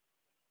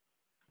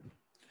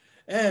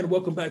And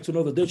welcome back to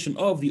another edition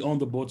of the On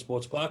the Board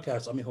Sports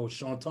Podcast. I'm your host,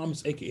 Sean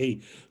Thomas,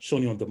 aka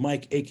Shoney on the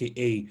mic,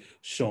 aka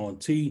Sean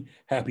T.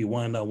 Happy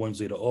Wine Out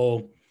Wednesday to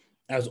all.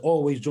 As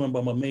always, joined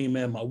by my main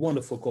man, my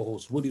wonderful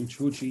co-host, William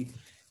Trucci,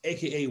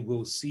 aka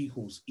Will C,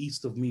 who's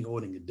east of me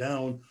holding it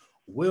down.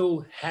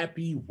 Will,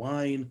 happy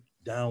Wine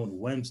Down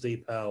Wednesday,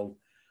 pal.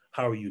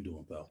 How are you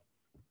doing, pal?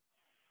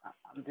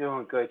 I'm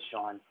doing good,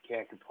 Sean.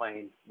 Can't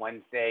complain.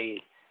 Wednesday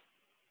is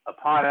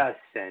upon us,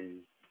 and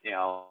you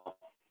know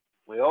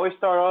we always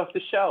start off the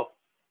show.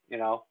 You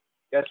know,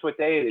 guess what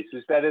day it is?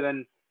 Who's better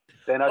than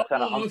us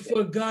on a Oh, I hump day?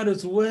 forgot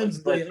it's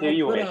Let's Wednesday. hear How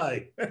you could in.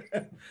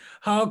 I?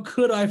 How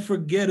could I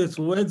forget it's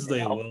You Wednesday?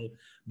 know, Well,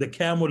 the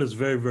camel is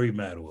very, very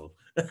mad. Well,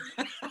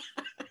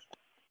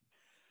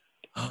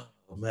 oh,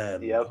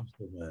 man, yep, I'm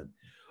so mad.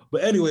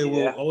 But anyway,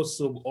 we'll yeah,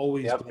 also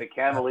always yep. glad The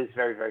to have camel is you.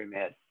 very, very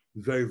mad.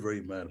 Very,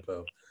 very mad,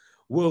 pal.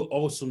 Will,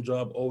 awesome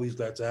job. Always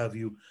glad to have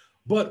you.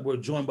 But we're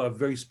joined by a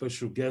very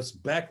special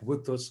guest back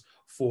with us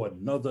for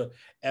another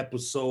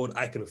episode.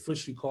 I can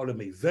officially call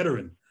him a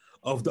veteran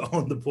of the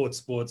On the Board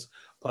Sports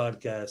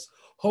podcast,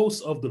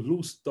 host of the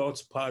Loose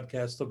Thoughts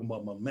podcast, talking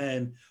about my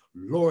man,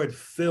 Lord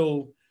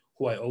Phil,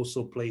 who I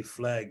also play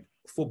flag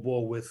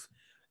football with,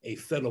 a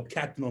fellow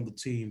captain on the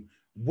team,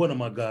 one of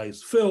my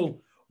guys.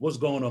 Phil, what's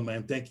going on,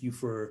 man? Thank you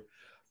for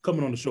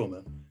coming on the show,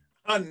 man.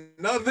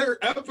 Another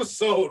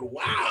episode.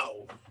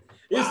 Wow.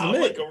 It's Wow.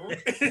 I'm like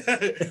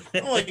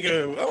lit.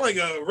 a I'm like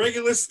a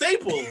regular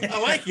staple.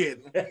 I like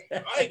it. I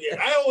like it.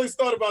 I always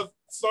thought about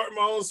starting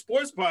my own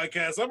sports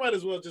podcast. I might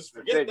as well just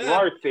forget You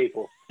are that. a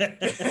staple.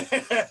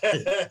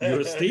 You're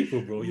a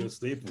staple, bro. You're a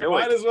staple.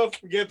 Might as well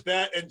forget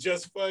that and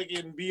just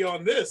fucking be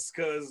on this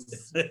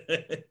because I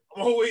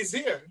I'm always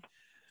here.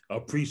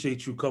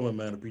 appreciate you coming,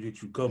 man.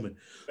 Appreciate you coming.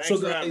 Thanks So,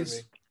 for having me.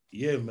 guys,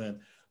 yeah, man.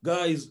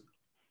 Guys,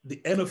 the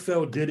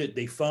NFL did it.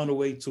 They found a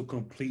way to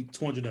complete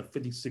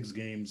 256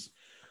 games.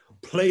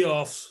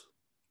 Playoffs,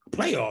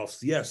 playoffs.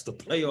 Yes, the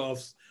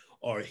playoffs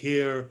are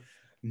here.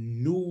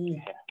 New,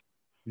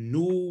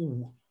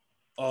 new,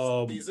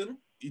 um, Season.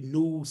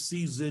 new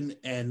season,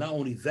 and not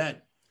only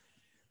that,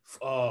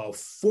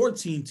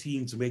 14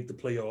 teams make the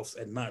playoffs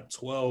and not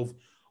 12.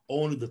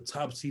 Only the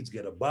top seeds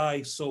get a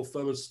bye. So,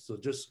 fellas, to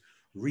just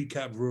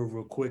recap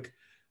real quick.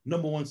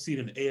 Number one seed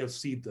in the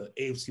AFC, the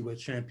AFC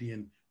West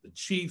champion, the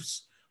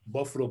Chiefs.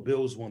 Buffalo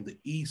Bills won the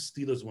East.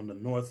 Steelers won the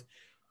North.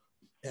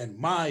 And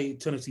my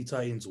Tennessee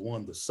Titans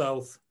won the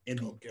South. In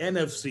the Okay.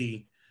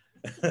 NFC,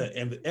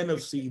 and the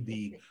NFC,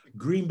 the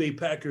Green Bay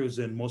Packers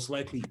and most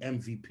likely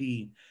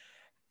MVP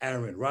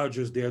Aaron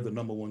Rodgers, they're the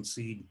number one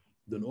seed.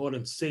 The New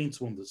Orleans Saints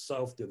won the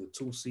South, they're the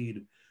two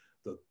seed.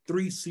 The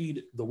three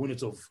seed, the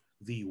winners of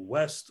the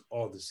West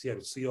are the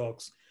Seattle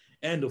Seahawks.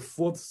 And the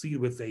fourth seed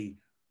with a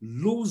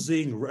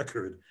losing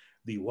record,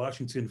 the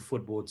Washington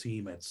football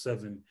team at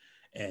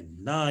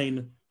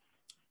 7-9.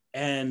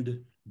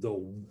 And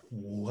the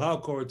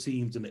wildcard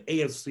teams in the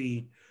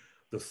AFC,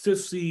 the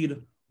fifth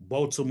seed,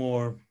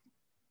 Baltimore,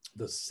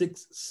 the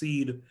sixth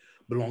seed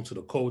belongs to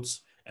the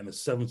Colts, and the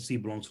seventh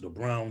seed belongs to the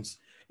Browns.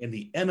 In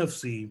the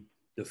NFC,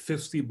 the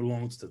fifth seed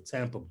belongs to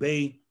Tampa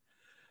Bay,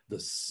 the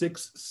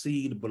sixth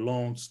seed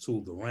belongs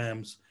to the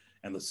Rams,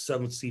 and the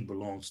seventh seed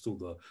belongs to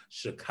the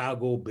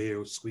Chicago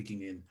Bears,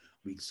 squeaking in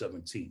week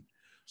 17.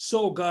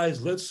 So,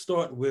 guys, let's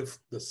start with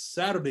the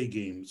Saturday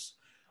games.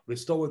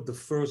 Let's start with the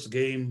first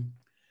game.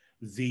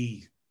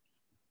 The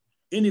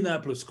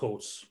Indianapolis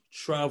Colts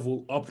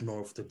travel up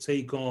north to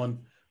take on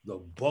the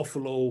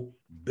Buffalo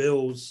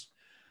Bills.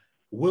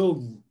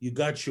 Will, you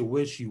got your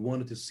wish. You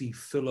wanted to see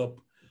Philip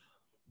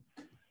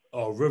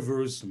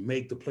Rivers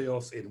make the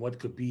playoffs in what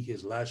could be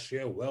his last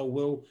year. Well,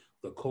 Will,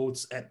 the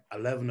Colts at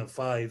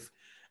 11-5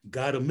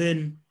 got him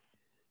in,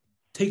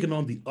 taking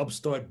on the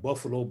upstart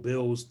Buffalo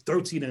Bills,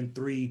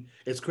 13-3.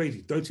 It's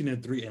crazy,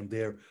 13-3, and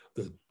they're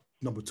the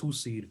number two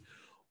seed.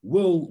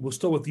 Will, we'll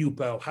start with you,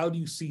 pal. How do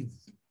you see?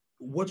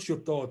 What's your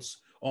thoughts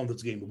on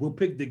this game? We'll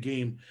pick the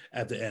game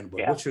at the end,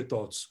 but Yeah, what's your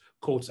thoughts,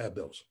 Colts at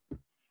Bills?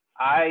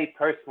 I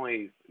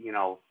personally,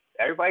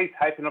 everybody's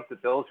hyping up the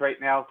Bills right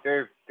now.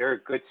 They're a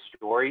good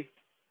story,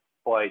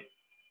 but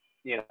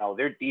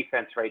their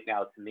defense right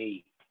now, to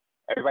me,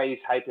 everybody's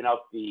hyping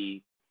up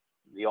the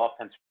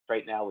offense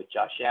right now with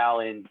Josh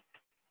Allen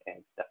and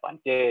Stephon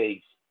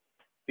Diggs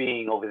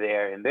being over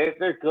there, and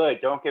they're good.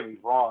 Don't get me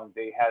wrong;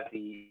 they have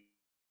the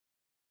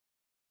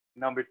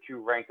number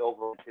two ranked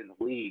overall in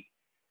the league.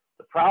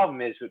 The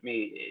problem is with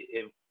me,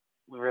 it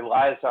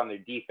relies on their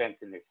defense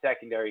and their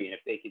secondary, and if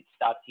they can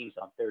stop teams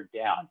on third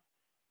down,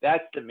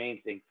 that's the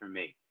main thing for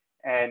me.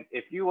 And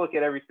if you look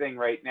at everything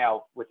right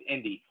now with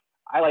Indy,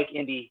 I like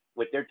Indy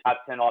with their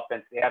top 10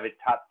 offense. They have a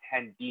top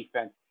 10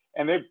 defense,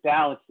 and they're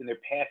balanced in their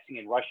passing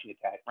and rushing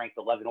attack, ranked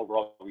 11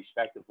 overall,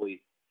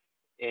 respectively,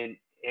 in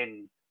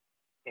in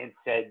in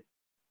said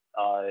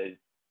uh,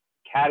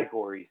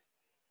 categories.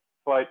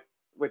 But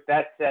with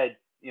that said,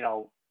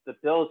 the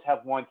Bills have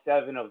won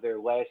 7 of their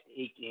last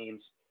 8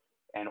 games,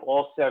 and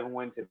all 7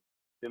 wins have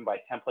been by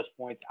 10 plus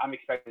points. I'm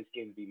expecting this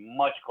game to be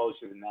much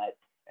closer than that,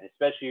 and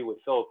especially with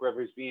Philip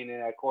Rivers being in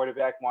that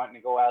quarterback, wanting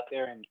to go out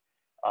there and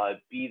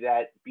be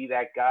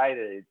that guy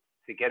to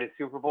to get a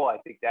Super Bowl. I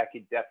think that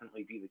could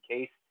definitely be the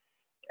case.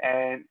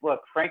 And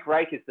look, Frank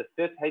Reich is the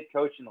 5th head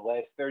coach in the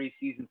last 30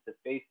 seasons to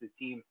face the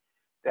team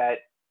that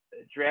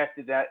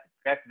drafted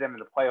them in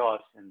the playoffs,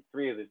 and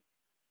 3 of the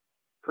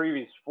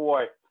previous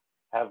 4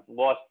 have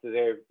lost to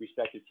their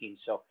respective teams.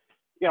 So,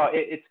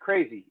 it's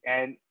crazy.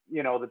 And,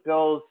 the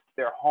Bills,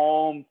 they're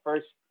home,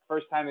 first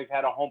time they've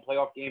had a home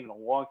playoff game in a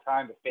long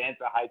time. The fans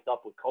are hyped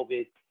up with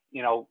COVID,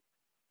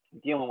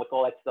 dealing with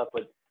all that stuff.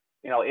 But,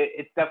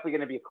 it's definitely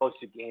going to be a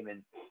closer game.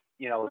 And,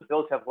 the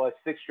Bills have lost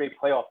 6 straight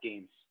playoff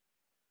games.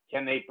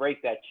 Can they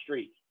break that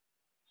streak?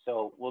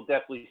 So we'll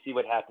definitely see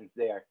what happens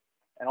there.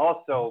 And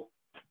also,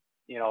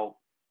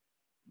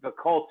 the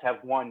Colts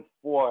have won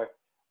 4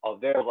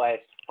 of their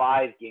last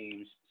 5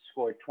 games,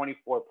 scored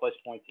 24 plus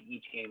points in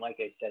each game. Like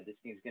I said, this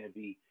game's going to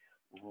be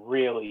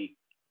really,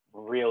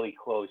 really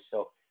close.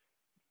 So,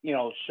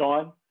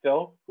 Sean,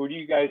 Phil, who do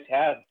you guys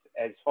have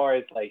as far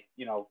as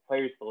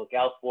players to look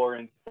out for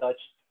and such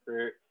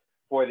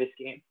for this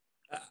game?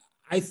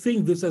 I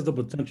think this has the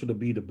potential to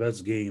be the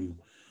best game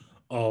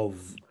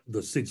of the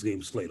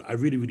 6-game slate. I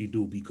really, really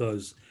do,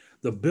 because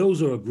the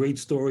Bills are a great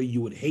story.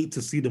 You would hate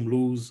to see them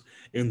lose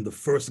in the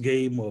first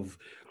game of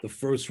the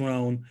first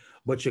round,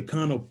 but you're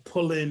kind of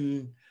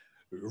pulling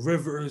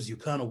Rivers. You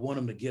kind of want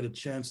him to get a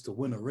chance to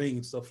win a ring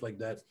and stuff like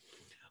that.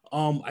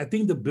 I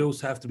think the Bills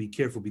have to be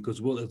careful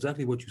because,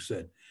 exactly what you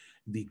said.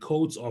 The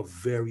Colts are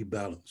very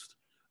balanced.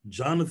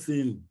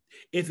 Jonathan,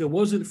 if it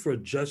wasn't for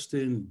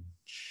Justin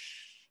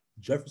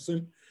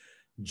Jefferson,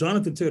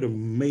 Jonathan Taylor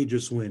may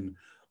just win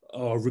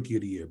Rookie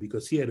of the Year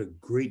because he had a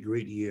great,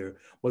 great year,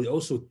 but he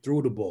also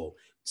threw the ball.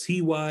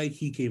 T.Y.,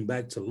 he came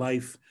back to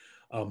life.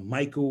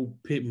 Michael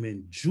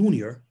Pittman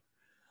Jr.,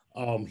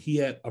 he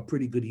had a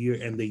pretty good year,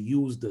 and they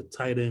used the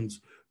tight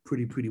ends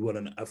pretty well.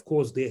 And, of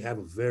course, they have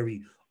a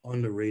very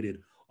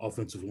underrated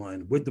offensive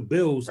line. With the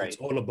Bills, right, it's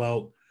all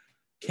about,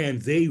 can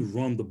they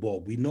run the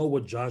ball? We know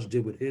what Josh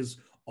did with his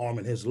arm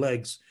and his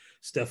legs.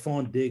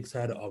 Stephon Diggs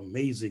had an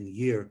amazing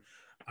year.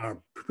 I'm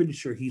pretty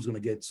sure he's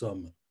going to get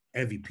some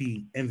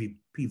MVP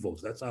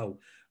votes. That's how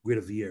great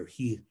of a year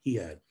he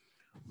had.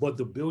 But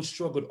the Bills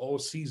struggled all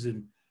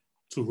season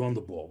to run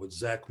the ball with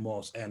Zach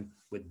Moss and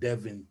with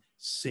Devin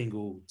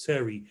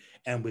Singletary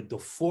and with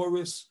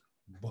DeForest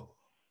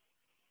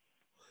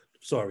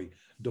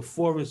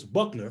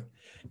Buckner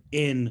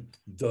in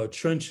the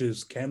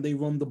trenches. Can they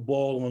run the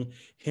ball on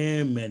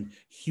him and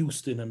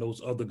Houston and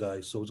those other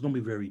guys? So it's going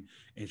to be very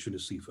interesting to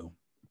see, Phil.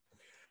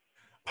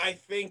 I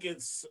think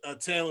it's a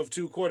tale of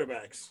 2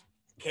 quarterbacks.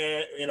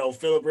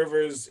 Phillip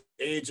Rivers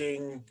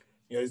aging,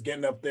 he's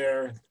getting up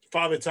there.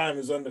 Father Time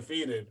is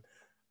undefeated.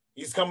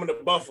 He's coming to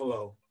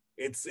Buffalo.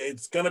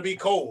 It's gonna be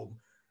cold.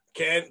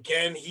 Can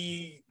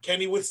he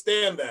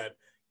withstand that?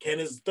 Can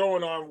his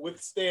throwing arm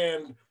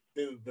withstand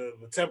the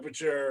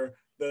temperature,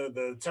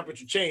 the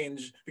temperature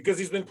change? Because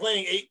he's been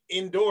playing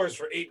indoors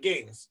for 8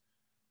 games.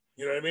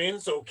 You know what I mean?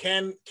 So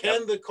can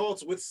the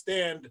Colts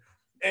withstand?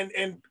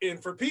 And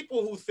for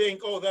people who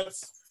think, oh,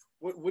 that's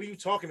what are you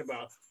talking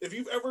about? If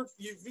you've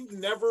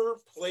never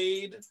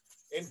played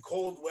in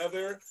cold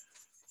weather,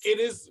 it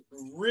is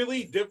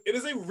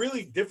a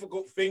really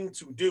difficult thing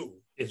to do.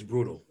 It's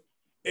brutal.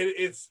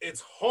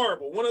 It's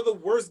horrible. One of the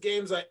worst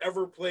games I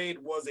ever played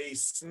was a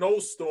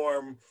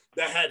snowstorm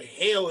that had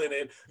hail in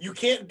it. You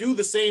can't do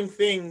the same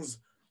things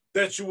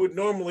that you would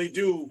normally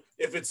do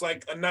if it's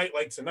like a night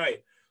like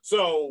tonight.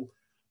 So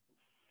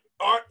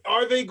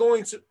are they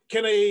going to,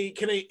 can a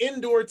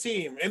indoor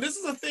team, and this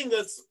is a thing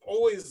that's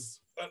always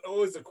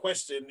a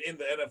question in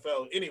the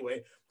NFL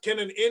anyway, can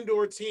an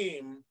indoor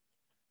team,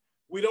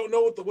 we don't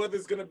know what the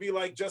weather's going to be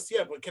like just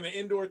yet, but can an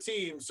indoor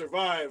team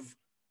survive,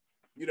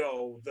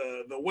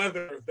 the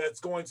weather that's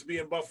going to be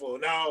in Buffalo?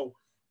 Now,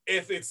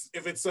 if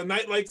it's a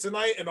night like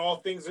tonight and all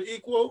things are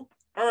equal,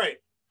 all right,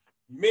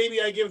 maybe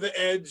I give the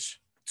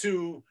edge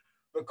to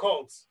the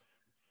Colts.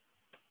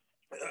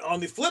 On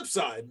the flip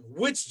side,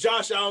 which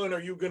Josh Allen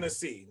are you going to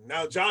see?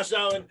 Now, Josh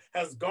Allen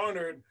has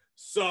garnered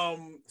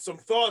some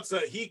thoughts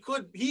that he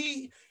could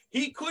win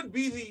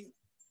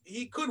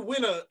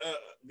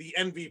the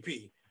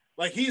MVP.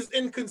 Like, he's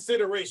in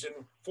consideration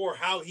for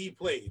how he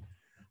played.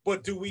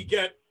 But do we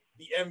get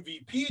the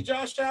MVP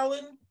Josh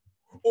Allen,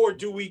 or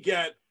do we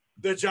get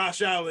the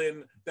Josh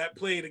Allen that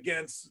played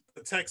against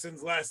the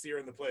Texans last year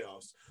in the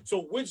playoffs?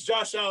 So which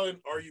Josh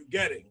Allen are you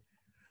getting?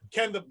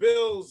 Can the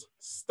Bills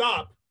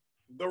stop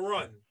the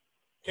run?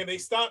 Can they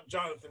stop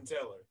Jonathan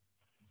Taylor?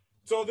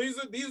 So these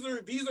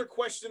are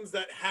questions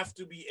that have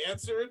to be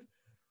answered,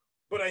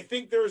 but I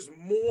think there's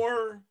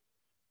more.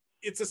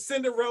 It's a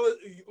Cinderella,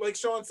 like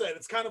Sean said,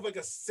 it's kind of like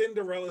a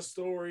Cinderella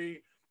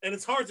story, and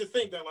it's hard to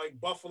think that like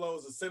Buffalo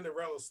is a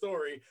Cinderella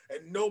story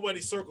and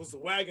nobody circles the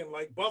wagon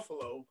like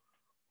Buffalo.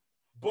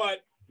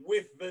 But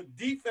with the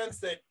defense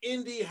that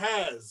Indy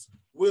has,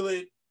 will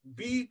it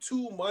be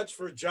too much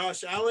for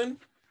Josh Allen?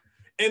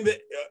 And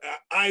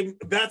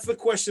that's the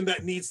question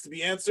that needs to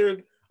be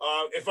answered.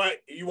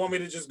 You want me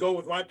to just go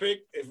with my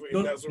pick? If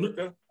that's what we're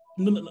doing?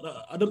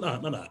 No. I don't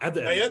know.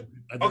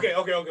 Okay.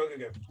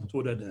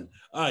 Toward that then.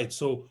 All right.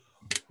 So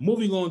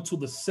Moving on to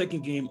the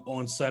second game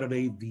on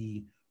Saturday,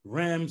 the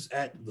Rams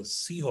at the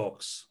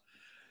Seahawks.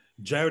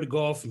 Jared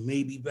Goff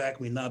may be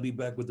back, may not be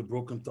back with the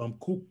broken thumb.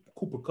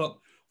 Cooper Kupp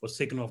was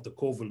taken off the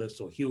COVID list,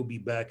 so he'll be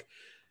back.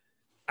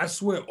 I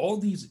swear, all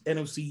these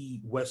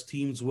NFC West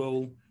teams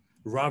will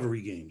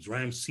rivalry games.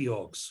 Rams,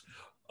 Seahawks,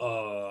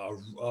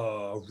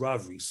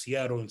 rivalry.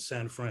 Seattle and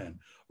San Fran,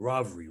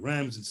 rivalry.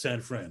 Rams and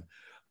San Fran.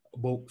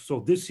 But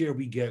so this year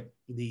we get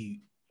the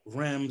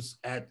Rams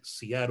at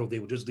Seattle. They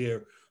were just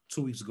there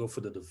 2 weeks ago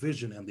for the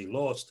division and they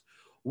lost.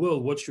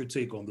 Will, what's your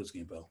take on this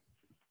game, pal?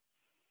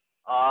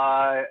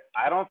 I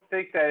don't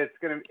think that it's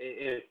gonna.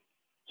 If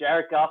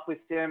Jared Goff was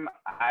him,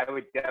 I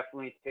would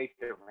definitely take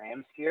the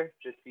Rams here,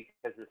 just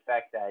because of the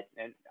fact that.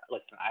 And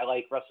listen, I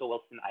like Russell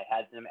Wilson. I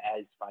had them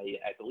as I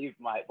believe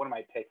one of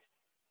my picks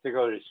to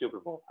go to the Super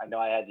Bowl. I know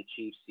I had the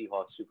Chiefs,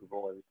 Seahawks, Super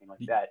Bowl, everything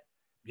like that.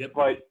 Yep.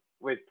 But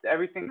with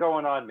everything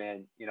going on,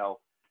 man,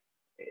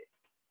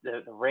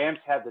 the Rams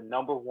have the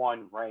number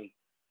one ranked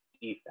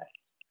defense,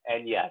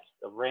 and yes,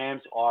 the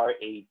Rams are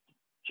a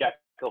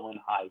Jekyll and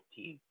Hyde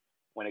team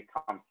when it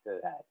comes to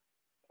that.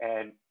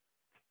 And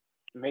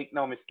make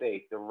no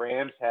mistake, the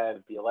Rams have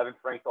the 11th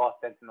ranked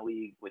offense in the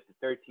league with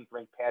the 13th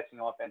ranked passing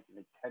offense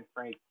and the 10th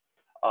ranked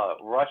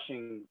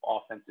rushing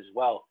offense as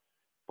well.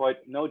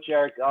 But no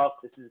Jared Goff,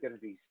 this is going to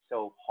be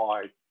so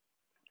hard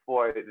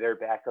for their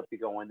backup to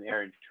go in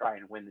there and try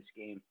and win this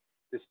game.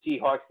 The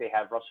Seahawks, they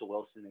have Russell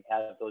Wilson, they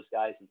have those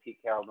guys, and Pete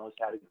Carroll knows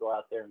how to go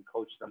out there and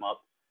coach them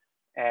up.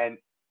 And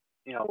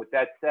with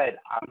that said,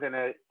 I'm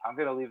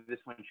gonna leave this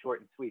one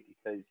short and sweet,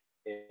 because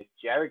if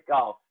Jared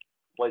Goff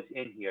was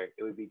in here,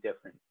 it would be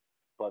different.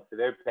 But for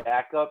their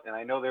backup, and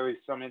I know there was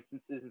some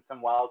instances in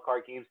some wild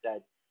card games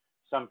that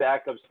some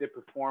backups did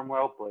perform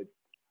well, but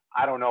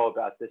I don't know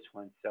about this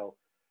one. So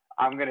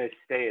I'm going to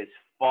stay as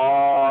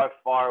far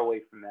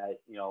away from that.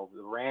 The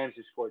Rams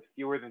have scored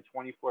fewer than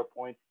 24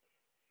 points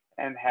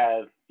and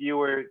have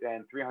fewer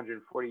than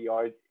 340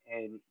 yards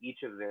in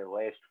each of their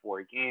last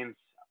 4 games,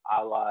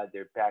 a la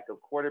their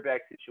backup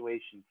quarterback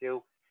situation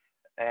too.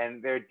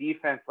 And their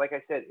defense, like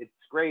I said, it's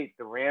great.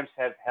 The Rams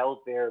have held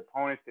their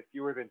opponents to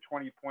fewer than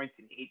 20 points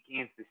in 8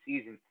 games this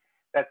season.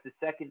 That's the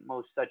second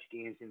most such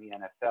games in the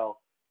NFL.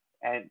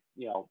 And,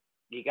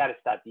 you got to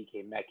stop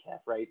DK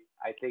Metcalf, right?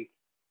 I think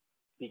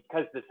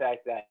because of the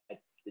fact that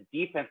the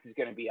defense is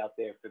going to be out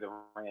there for the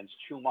Rams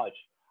too much,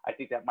 I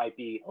think that might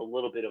be a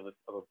little bit of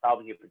a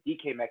problem here. But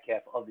DK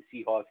Metcalf of the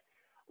Seahawks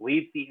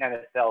leads the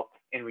NFL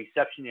in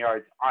reception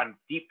yards on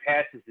deep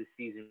passes this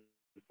season,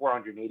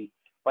 480,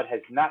 but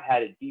has not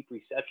had a deep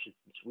reception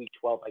since week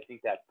 12. I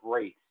think that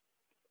breaks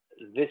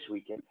this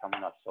weekend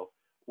coming up. So,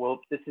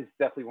 this is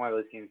definitely one of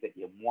those games that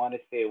you want to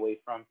stay away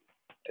from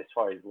as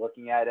far as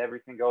looking at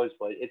everything goes,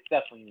 but it's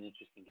definitely an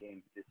interesting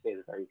game to say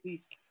the very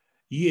least.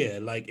 Yeah,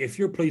 like if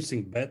you're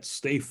placing bets,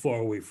 stay far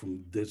away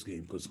from this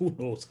game, because who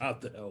knows how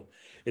the hell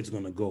it's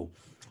going to go.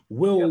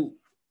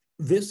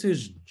 This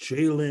is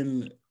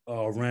Jalen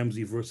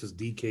Ramsey versus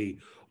DK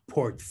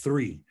part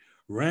 3.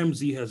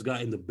 Ramsey has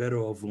gotten the better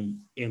of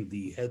him in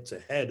the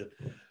head-to-head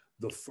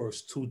the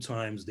first 2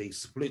 times they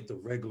split the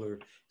regular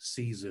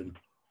season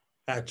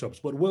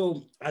matchups. But,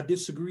 I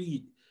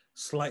disagree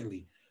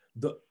slightly.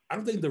 I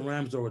don't think the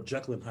Rams are a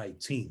Jekyll and Hyde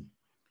team.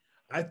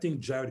 I think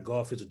Jared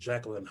Goff is a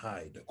Jekyll and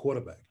Hyde, the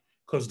quarterback,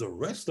 because the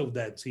rest of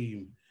that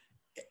team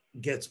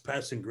gets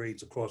passing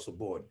grades across the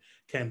board.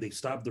 Can they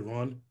stop the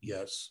run?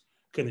 Yes.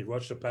 Can they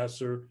rush the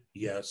passer?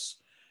 Yes.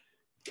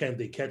 Can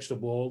they catch the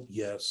ball?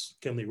 Yes.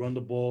 Can they run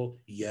the ball?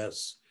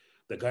 Yes.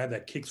 The guy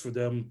that kicks for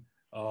them,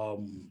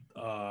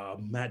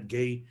 Matt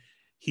Gay,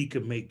 he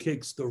can make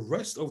kicks. The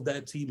rest of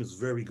that team is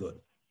very good.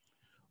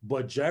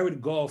 But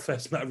Jared Goff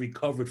has not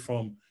recovered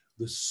from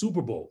the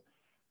Super Bowl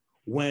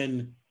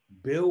when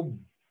Bill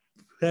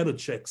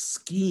Belichick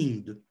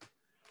schemed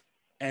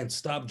and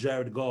stopped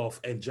Jared Goff,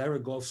 and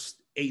Jared Goff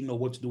ain't know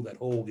what to do that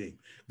whole game.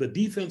 The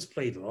defense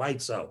played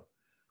lights out.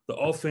 The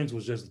offense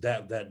was just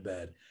that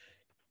bad.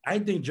 I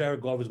think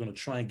Jared Goff is going to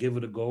try and give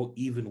it a go,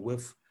 even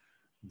with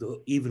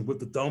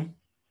the thumb.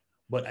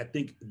 But I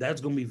think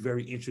that's going to be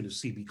very interesting to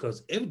see,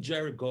 because if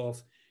Jared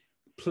Goff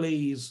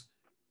plays,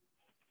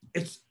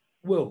 it's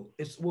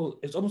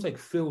almost like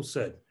Phil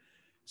said.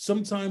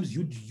 Sometimes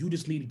you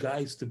just need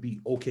guys to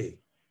be okay.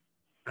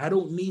 I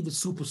don't need the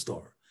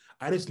superstar.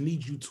 I just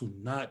need you to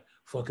not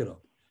fuck it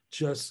up.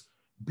 Just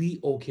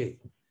be okay.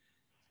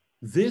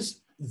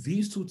 These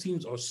 2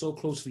 teams are so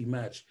closely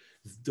matched.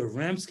 The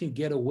Rams can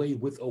get away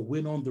with a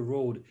win on the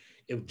road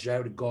if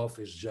Jared Goff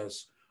is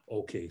just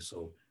okay.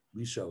 So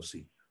we shall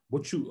see.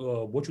 What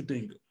you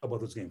think about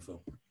this game,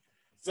 Phil?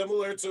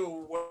 Similar to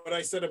what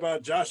I said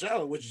about Josh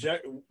Allen, which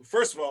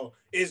first of all,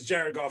 is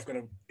Jared Goff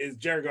gonna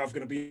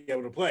be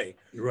able to play?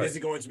 Right. Is he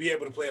going to be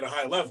able to play at a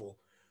high level?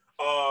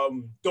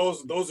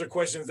 Those are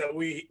questions that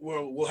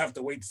we'll have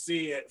to wait to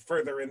see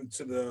further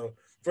into the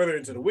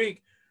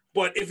week.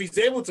 But if he's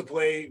able to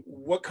play,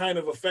 what kind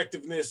of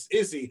effectiveness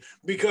is he?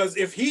 Because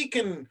if he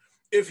can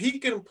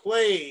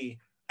play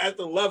at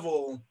the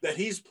level that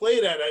he's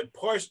played at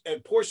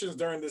portions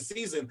during the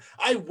season,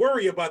 I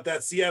worry about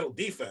that Seattle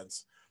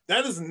defense.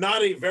 That is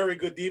not a very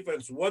good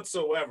defense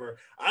whatsoever.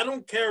 I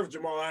don't care if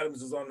Jamal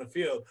Adams is on the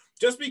field.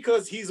 Just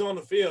because he's on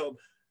the field,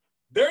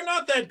 they're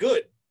not that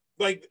good.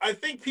 Like, I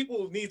think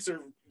people need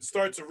to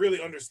start to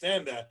really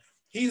understand that.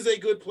 He's a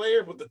good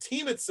player, but the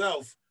team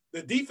itself,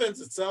 the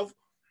defense itself,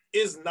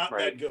 is not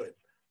that good.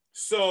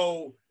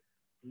 So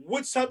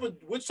which type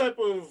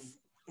of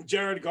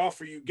Jared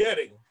Goff are you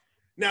getting?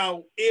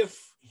 Now,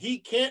 if he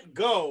can't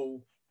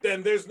go,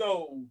 then there's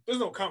no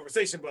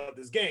conversation about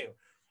this game.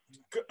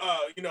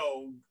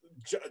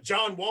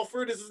 John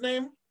Walford is his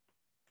name.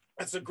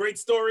 That's a great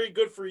story.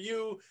 Good for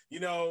you,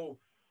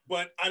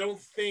 but I don't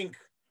think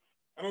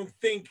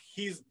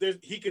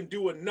he can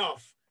do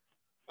enough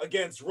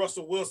against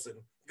Russell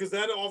Wilson, because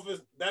that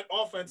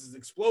offense is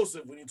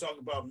explosive when you talk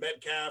about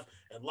Metcalf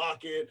and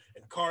Lockett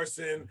and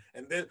Carson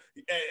and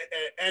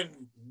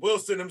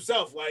Wilson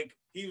himself. Like,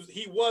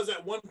 he was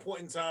at one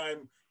point in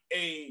time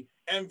a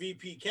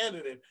MVP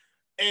candidate.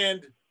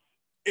 And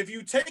if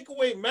you take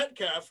away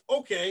Metcalf,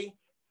 okay,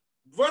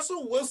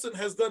 Russell Wilson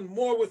has done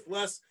more with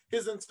less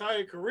his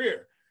entire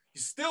career.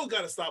 You still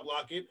got to stop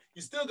Lockett.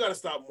 You still got to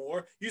stop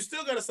Moore. You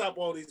still got to stop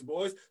all these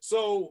boys.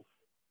 So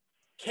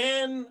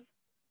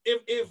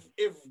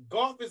if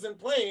Goff isn't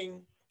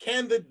playing,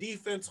 can the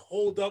defense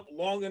hold up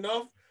long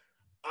enough?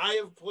 I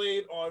haven't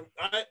played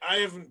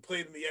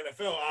in the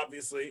NFL,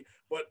 obviously,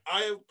 but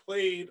I have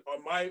played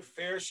on my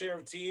fair share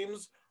of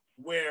teams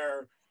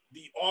where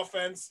the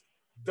offense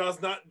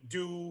does not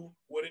do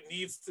what it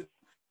needs to.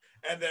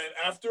 And then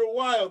after a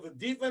while, the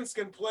defense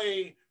can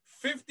play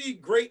 50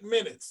 great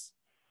minutes,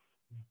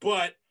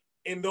 but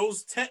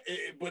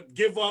but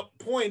give up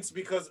points,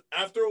 because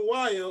after a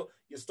while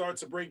you start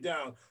to break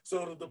down.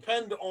 So it'll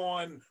depend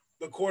on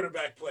the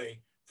quarterback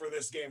play for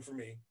this game for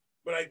me.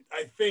 But I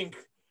think,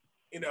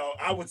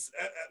 I would,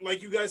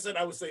 like you guys said,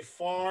 I would say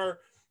far.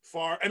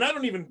 And I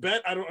don't even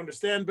bet. I don't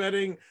understand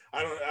betting.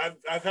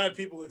 I've had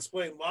people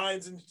explain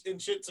lines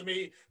and shit to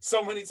me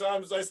so many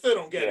times. I still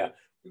don't get it.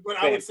 But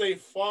I would say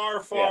far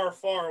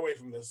away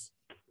from this.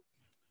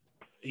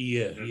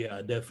 Yeah,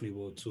 I definitely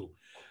will too.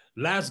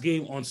 Last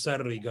game on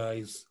Saturday,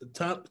 guys.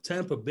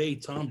 Tampa Bay,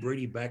 Tom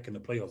Brady back in the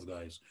playoffs,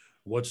 guys.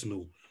 What's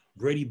new?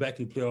 Brady back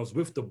in the playoffs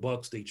with the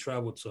Bucks. They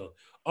traveled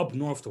up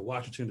north to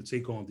Washington to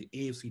take on the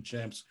AFC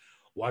champs,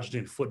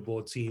 Washington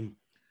football team.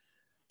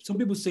 Some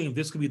people saying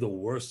this could be the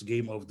worst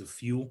game of the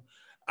few.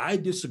 I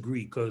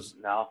disagree, because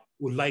I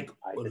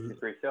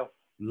disagree too.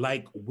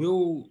 Like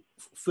Will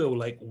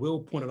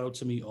pointed out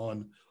to me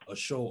on a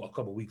show a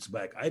couple weeks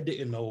back, I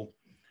didn't know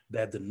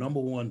that the number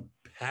one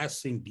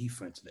passing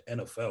defense in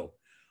the NFL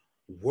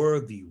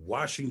were the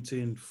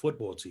Washington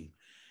football team.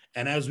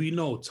 And as we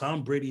know,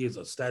 Tom Brady is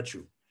a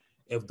statue.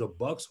 If the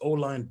Bucks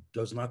O-line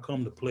does not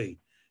come to play,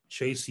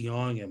 Chase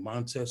Young and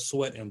Montez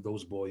Sweat and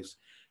those boys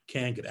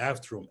can't get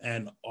after him.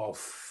 And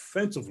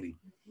offensively,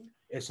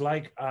 it's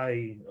like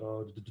I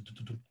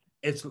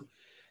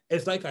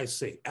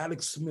say,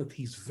 Alex Smith,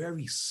 he's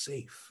very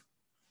safe.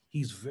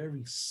 He's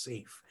very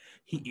safe.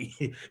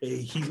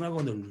 He's not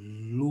going to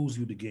lose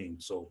you the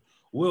game. So,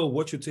 Will,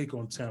 what's your take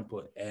on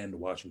Tampa and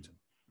Washington?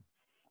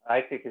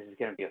 I think this is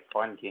going to be a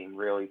fun game,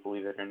 really,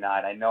 believe it or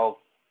not. I know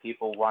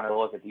people want to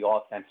look at the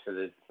offense for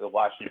the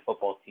Washington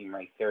football team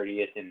ranked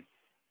 30th, and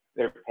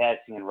their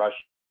passing and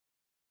rushing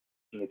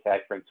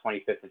attack ranked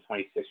 25th and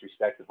 26th,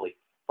 respectively.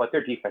 But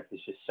their defense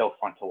is just so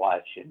fun to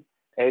watch. And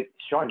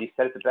Sean, you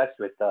said it the best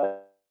with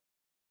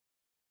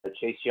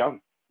Chase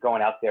Young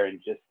going out there and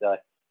just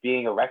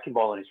being a wrecking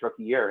ball in his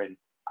rookie year. And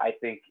I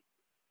think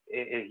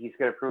he's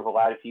going to prove a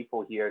lot of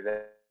people here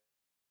that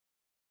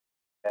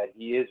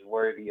he is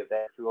worthy of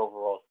that 2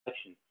 overall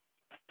selection.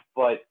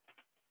 But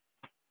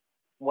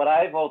what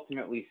I've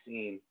ultimately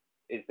seen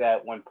is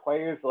that when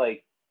players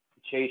like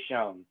Chase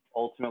Young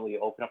ultimately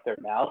open up their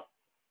mouth,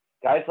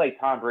 guys like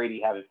Tom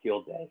Brady have a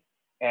field day.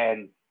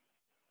 And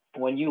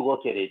when you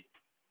look at it,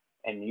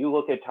 and you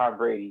look at Tom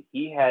Brady,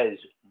 he has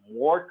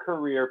more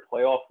career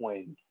playoff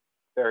wins,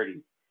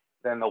 30,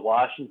 than the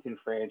Washington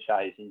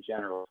franchise in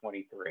general,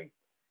 23.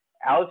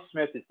 Alex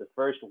Smith is the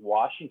first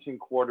Washington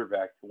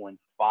quarterback to win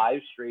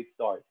 5 straight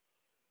starts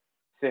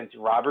since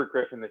Robert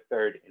Griffin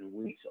III in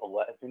weeks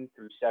 11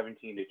 through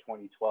 17 to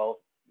 2012.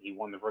 He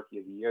won the Rookie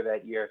of the Year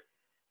that year.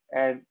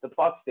 And the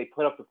Bucs, they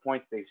put up the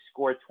points. They've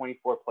scored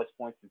 24-plus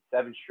points in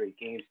 7 straight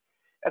games.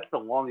 That's the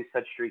longest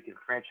such streak in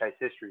franchise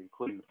history,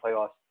 including the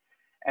playoffs.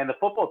 And the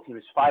football team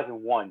is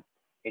 5-1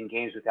 in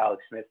games with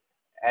Alex Smith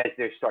as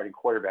their starting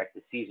quarterback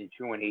this season,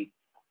 2-8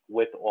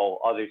 with all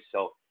others.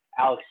 So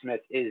Alex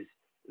Smith is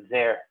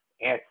their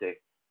answer.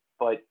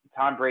 But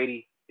Tom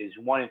Brady is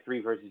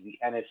 1-3 versus the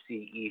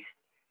NFC East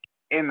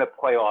in the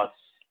playoffs.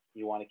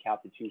 You want to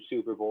count the 2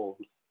 Super Bowls,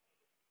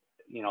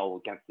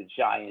 against the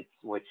Giants,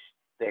 which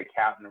they're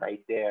counting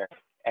right there,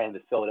 and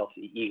the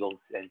Philadelphia Eagles.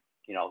 And,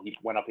 he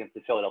went up against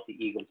the Philadelphia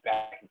Eagles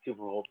back in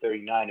Super Bowl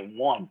 39 and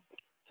won.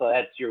 So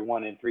that's your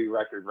 1-3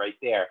 record right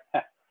there.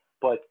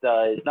 But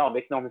no,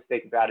 make no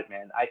mistake about it,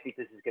 man. I think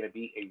this is going to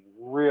be a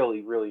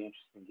really, really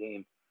interesting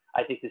game.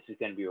 I think this is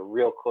going to be a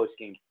real close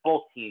game.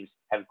 Both teams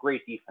have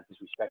great defenses,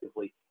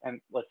 respectively. And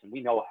listen,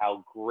 we know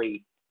how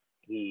great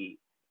the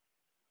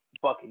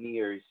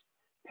Buccaneers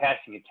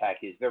passing attack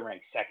is. They're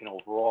ranked second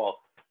overall.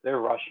 Their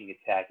rushing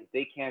attack. If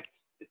they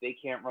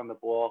can't run the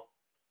ball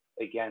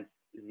against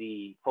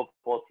the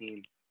football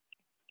team,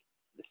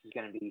 this is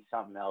going to be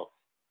something else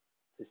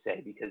to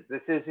say, because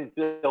this isn't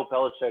Bill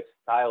Belichick's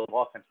style of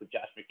offense with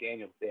Josh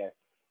McDaniels there.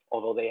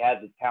 Although they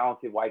had the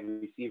talented wide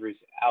receivers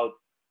out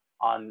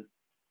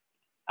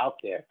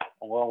there,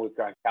 along with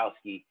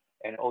Gronkowski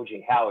and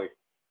O.J. Howard.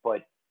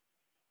 But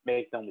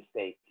make no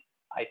mistake,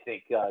 I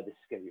think this is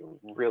going to be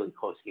a really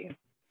close game.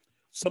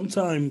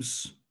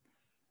 Sometimes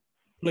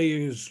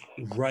players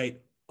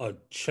write a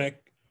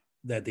check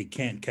that they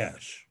can't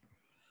cash.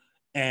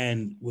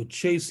 And with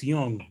Chase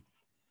Young,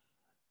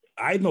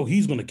 I know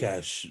he's going to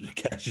cash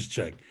his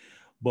check.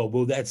 But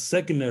will that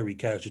secondary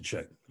cash a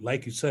check?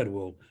 Like you said,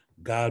 will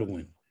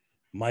Godwin,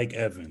 Mike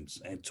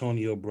Evans,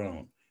 Antonio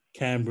Brown,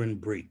 Cameron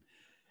Brate,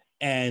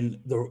 and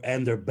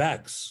their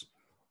backs,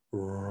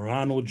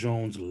 Ronald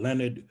Jones,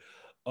 Leonard,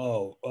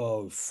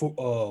 Fournette,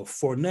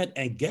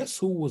 and guess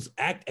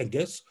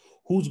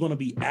who's going to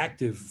be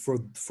active for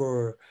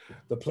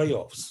the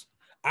playoffs?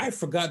 I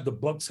forgot the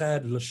Bucs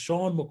had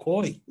LaShawn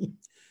McCoy.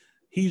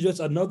 He's just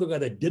another guy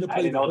that didn't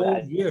play the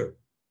whole year.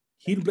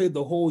 He didn't play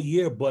the whole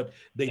year, but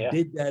they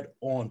did that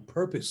on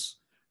purpose.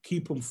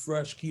 Keep him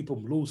fresh, keep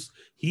him loose.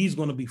 He's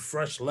going to be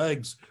fresh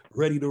legs,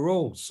 ready to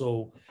roll.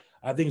 So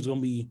I think it's going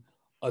to be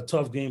a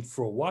tough game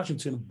for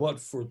Washington. But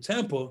for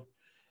Tampa,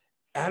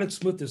 Alex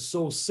Smith is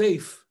so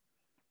safe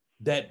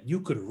that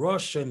you could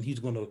rush and he's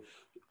going to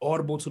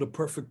audible to the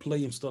perfect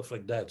play and stuff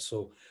like that.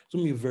 So it's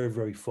going to be a very,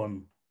 very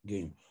fun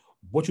game.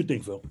 What you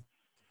think, Phil?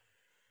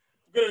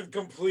 I'm going to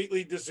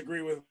completely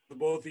disagree with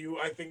both of you.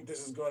 I think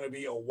this is going to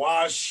be a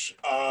wash.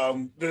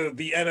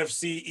 The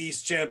NFC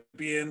East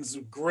champions,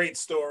 great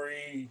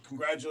story.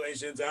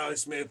 Congratulations,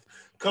 Alex Smith,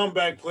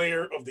 comeback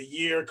player of the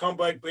year,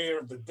 comeback player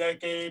of the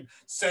decade,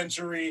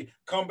 century,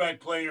 comeback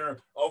player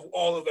of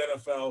all of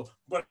NFL.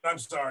 But I'm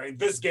sorry,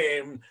 this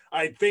game,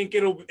 I think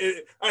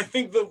the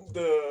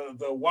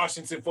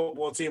Washington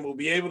football team will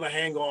be able to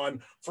hang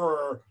on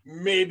for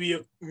maybe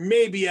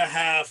a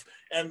half,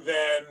 and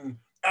then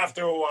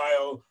after a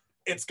while,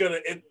 it's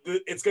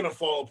gonna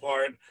fall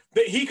apart.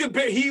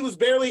 He was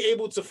barely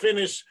able to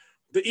finish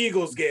the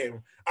Eagles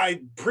game.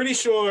 I'm pretty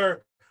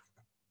sure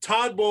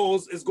Todd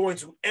Bowles is going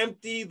to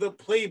empty the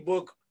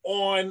playbook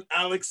on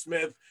Alex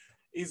Smith.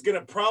 He's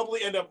gonna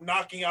probably end up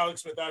knocking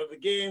Alex Smith out of the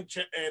game,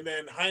 and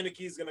then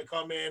Heineke's gonna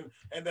come in,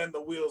 and then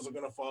the wheels are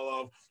gonna fall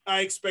off.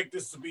 I expect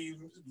this to be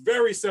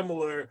very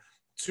similar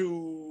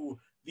to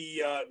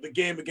the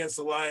game against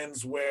the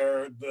Lions,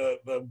 where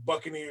the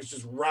Buccaneers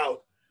just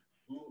rout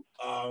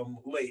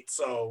late.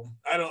 So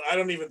I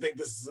don't even think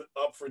this is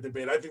up for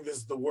debate. I think this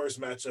is the worst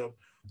matchup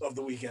of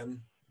the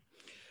weekend.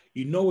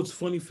 You know what's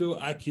funny, Phil?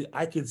 I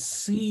could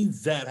see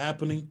that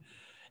happening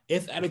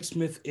if Alex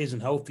Smith isn't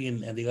healthy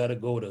and they got to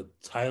go to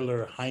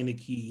Tyler,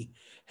 Heineke,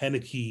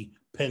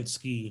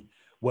 Penske,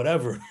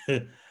 whatever.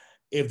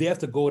 If they have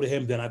to go to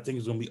him, then I think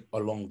it's going to be a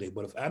long day.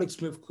 But if Alex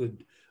Smith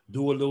could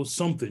do a little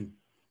something,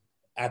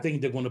 I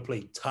think they're going to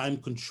play time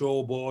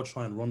control ball,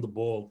 try and run the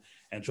ball,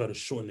 and try to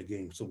shorten the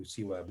game. So we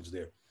see what happens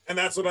there. And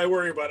that's what I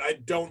worry about. I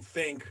don't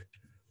think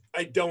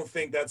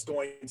that's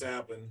going to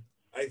happen.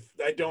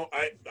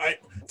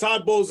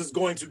 Todd Bowles is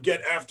going to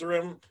get after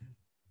him.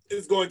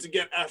 Is going to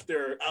get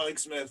after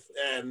Alex Smith,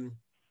 and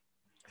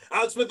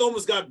Alex Smith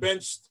almost got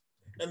benched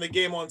in the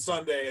game on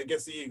Sunday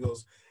against the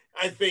Eagles.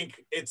 I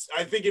think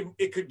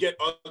it could get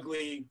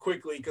ugly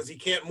quickly because he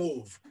can't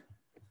move.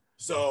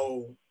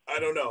 So I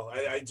don't know.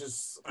 I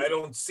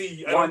don't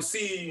see.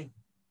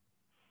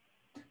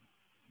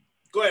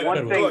 Go ahead.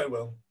 Go ahead,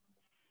 Will.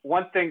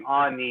 One thing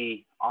on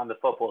the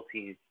football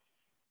team.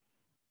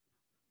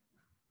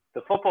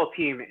 The football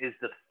team is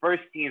the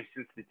first team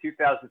since the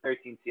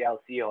 2013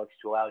 Seattle Seahawks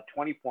to allow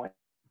 20 points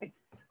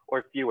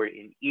or fewer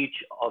in each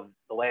of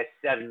the last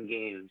 7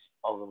 games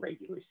of the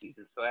regular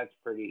season. So that's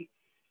pretty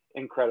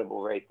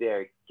incredible right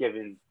there,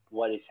 given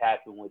what has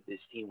happened with this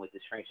team, with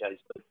this franchise.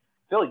 But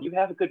Phil, you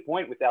have a good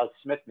point with Alex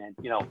Smith, man.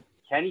 You know,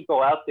 can he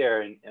go out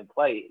there and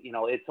play? You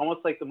know, it's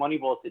almost like the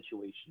Moneyball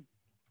situation.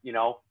 You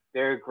know,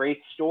 they're a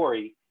great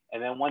story,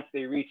 and then once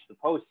they reach the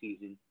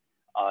postseason,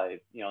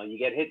 you know, you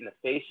get hit in the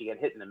face, you get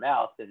hit in the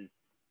mouth, and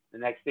the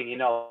next thing you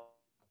know,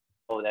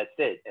 that's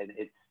it. And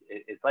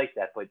it's like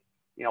that. But,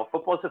 you know,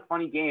 football's a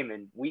funny game,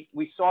 and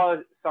we saw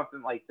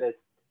something like this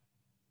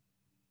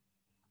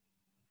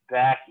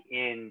back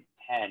in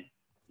 10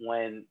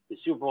 when the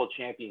Super Bowl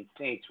champion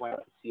Saints went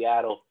up to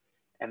Seattle,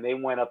 and they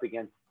went up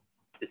against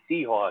the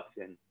Seahawks,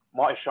 and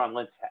Marshawn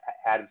Lynch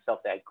had himself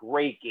that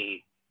great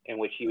game in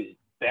which he was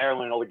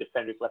barreling over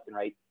defenders left and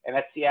right. And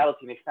that Seattle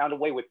team, they found a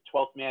way with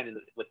 12th man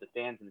with the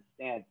fans in the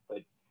stands,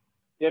 but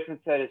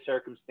different set of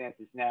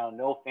circumstances now.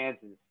 No fans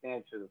in the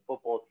stands for the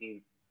football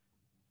team.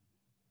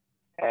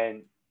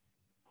 And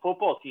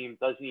football team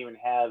doesn't even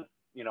have,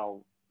 you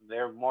know,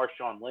 their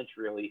Marshawn Lynch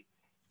really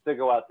to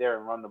go out there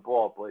and run the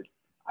ball. But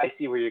I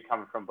see where you're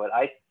coming from. But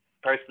I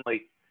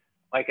personally,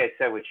 like I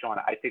said with Sean,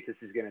 I think this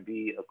is going to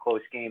be a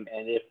close game.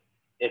 And if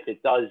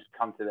it does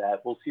come to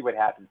that, we'll see what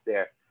happens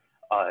there.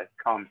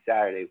 come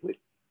Saturday with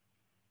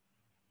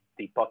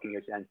the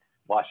Buccaneers and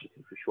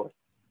Washington for sure.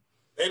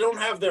 They don't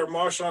have their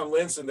Marshawn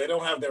Lynch and they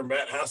don't have their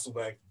Matt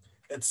Hasselbeck.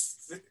 I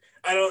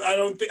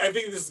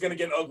think this is going to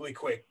get ugly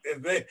quick.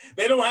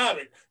 They don't have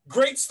it.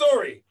 Great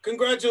story.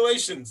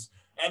 Congratulations.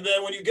 And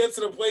then when you get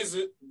to the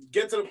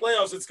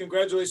playoffs, it's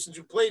congratulations,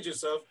 you played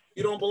yourself.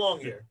 You don't belong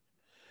here.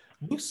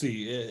 We'll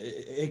see.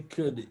 It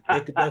could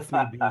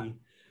definitely be.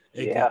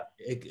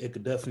 It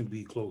could definitely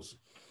be close.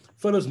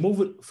 Fellas,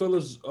 moving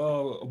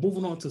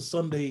on to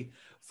Sunday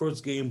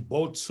first game,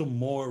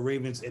 Baltimore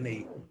Ravens in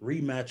a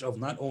rematch of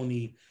not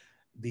only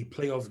the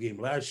playoff game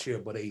last year,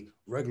 but a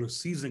regular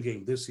season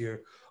game this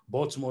year.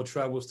 Baltimore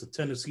travels to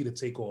Tennessee to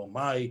take on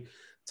my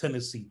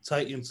Tennessee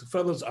Titans.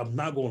 Fellas, I'm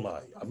not gonna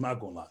lie.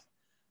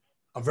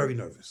 I'm very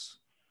nervous.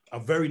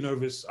 I'm very,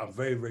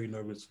 very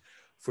nervous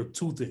for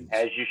two things.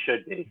 As you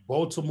should be.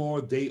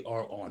 Baltimore, they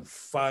are on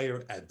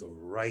fire at the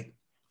right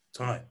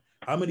time.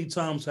 How many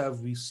times have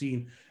we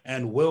seen,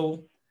 and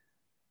Will,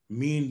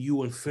 me and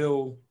you and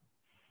Phil,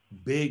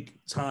 big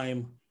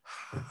time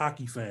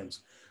hockey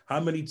fans, how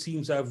many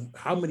times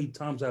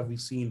have we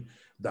seen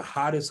the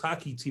hottest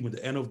hockey team at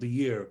the end of the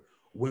year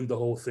win the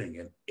whole thing?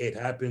 And it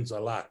happens a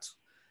lot.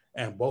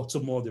 And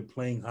Baltimore, they're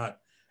playing hot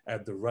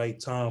at the right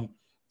time.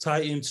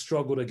 Titans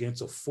struggled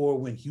against a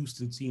 4-win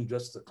Houston team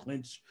just to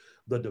clinch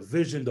the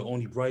division. The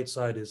only bright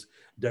side is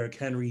Derrick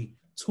Henry,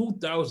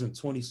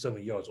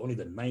 2,027 yards, only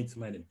the 9th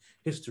man in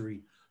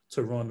history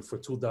to run for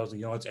 2,000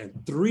 yards.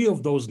 And 3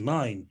 of those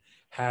 9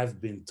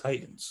 have been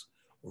Titans.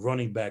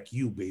 Running back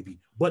you, baby.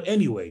 But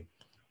anyway,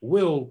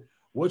 Will,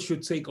 what's your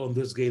take on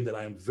this game that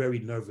I am very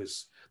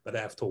nervous that I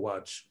have to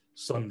watch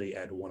Sunday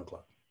at 1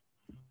 o'clock?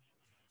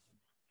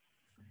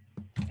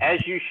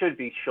 As you should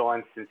be,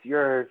 Sean, since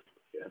you're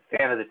a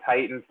fan of the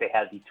Titans. They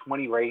have the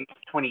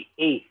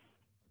 28th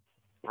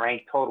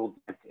ranked total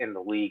defense in the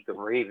league. The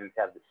Ravens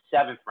have the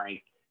 7th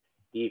ranked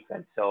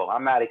defense. So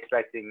I'm not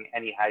expecting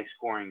any high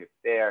scoring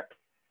there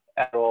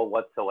at all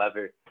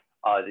whatsoever.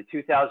 The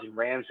 2000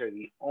 Rams are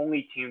the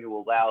only team to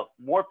allow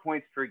more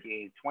points per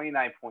game,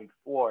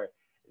 29.4,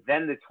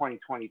 than the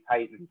 2020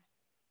 Titans,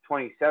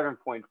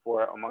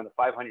 27.4 among the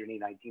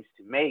 589 teams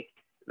to make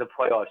the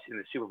playoffs in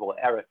the Super Bowl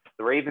era.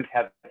 The Ravens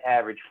have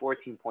averaged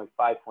 14.5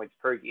 points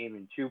per game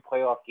in 2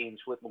 playoff games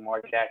with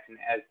Lamar Jackson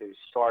as their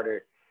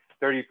starter,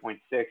 30.6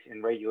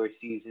 in regular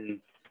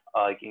season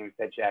games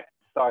that Jackson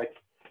starts.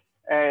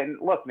 And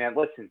look, man,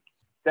 listen,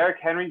 Derrick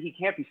Henry, he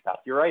can't be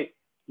stopped. You're right.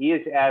 He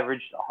has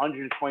averaged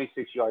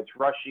 126 yards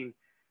rushing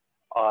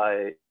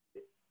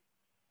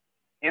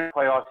in the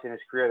playoffs in his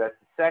career. That's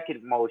the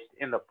second most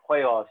in the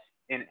playoffs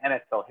in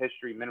NFL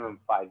history, minimum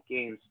 5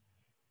 games.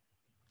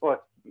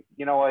 Look,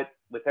 you know what?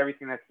 With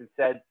everything that's been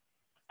said,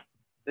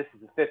 this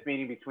is the 5th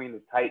meeting between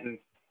the Titans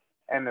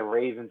and the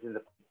Ravens. And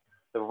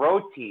the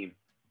road team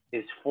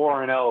is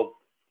 4-0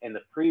 in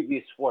the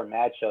previous 4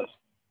 matchups.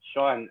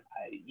 Sean,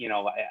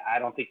 I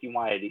don't think you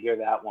wanted to hear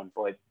that one,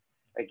 but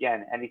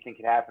again, anything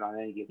can happen on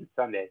any given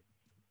Sunday.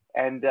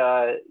 And,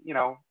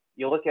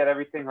 you look at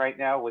everything right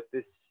now with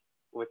this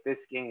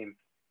game,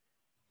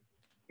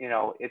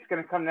 it's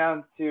going to come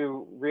down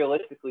to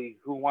realistically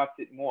who wants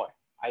it more.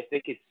 I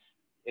think it's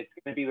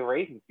going to be the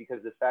Ravens because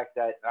of the fact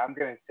that I'm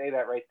going to say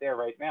that right there,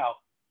 right now,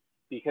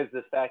 because of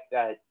the fact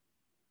that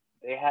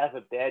they have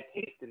a bad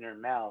taste in their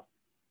mouth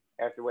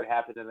after what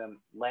happened to them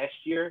last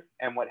year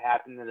and what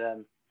happened to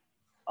them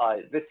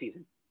this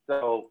season.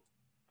 So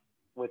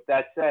with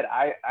that said,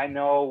 I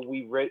know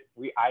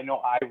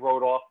I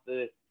wrote off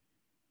the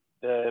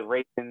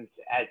Ravens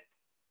at,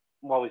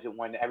 what was it,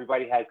 when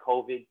everybody had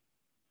COVID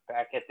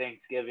back at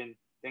Thanksgiving.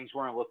 Things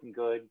weren't looking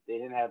good. They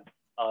didn't have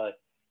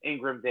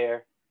Ingram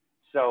there.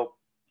 So,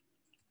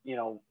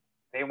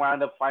 they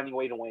wound up finding a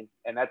way to win,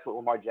 and that's what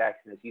Lamar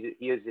Jackson is.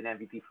 He is an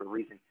MVP for a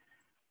reason.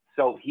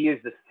 So he is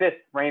the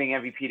 5th reigning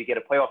MVP to get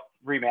a playoff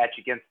rematch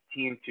against a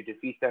team to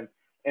defeat them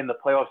in the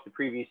playoffs the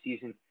previous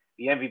season.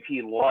 The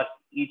MVP lost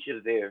each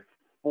of their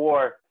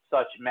 4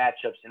 such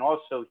matchups. And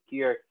also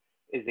here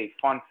is a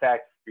fun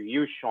fact for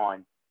you,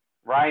 Sean.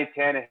 Ryan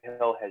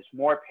Tannehill has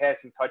more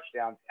passing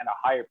touchdowns and a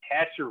higher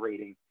passer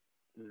rating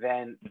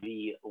than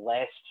the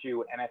last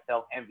 2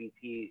 NFL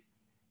MVPs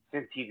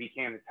since he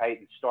became the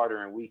Titans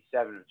starter in Week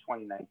 7 of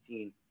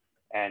 2019.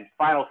 And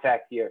final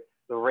fact here,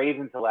 the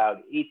Ravens allowed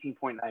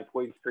 18.9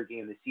 points per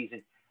game this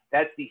season.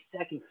 That's the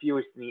 2nd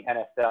fewest in the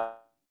NFL.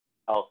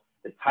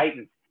 The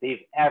Titans,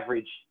 they've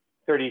averaged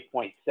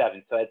 30.7, so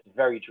that's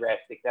very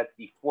drastic. That's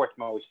the 4th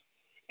most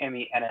in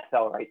the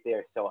NFL right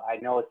there. So I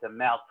know it's a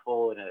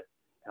mouthful and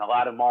a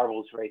lot of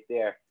marbles right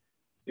there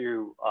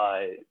to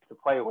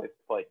play with,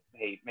 but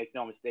hey, make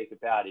no mistake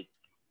about it.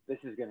 This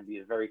is going to be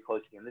a very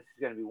close game. This is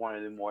going to be one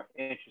of the more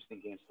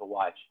interesting games to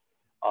watch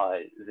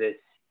this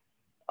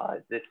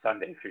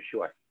Sunday for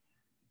sure.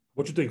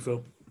 What you think,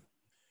 Phil?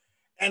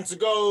 And to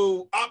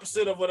go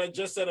opposite of what I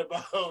just said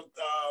about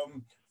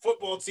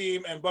football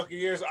team and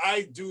Buccaneers,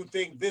 I do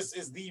think this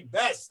is the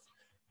best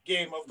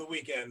game of the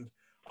weekend.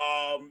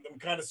 I'm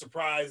kind of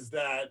surprised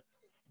that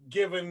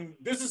given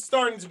this is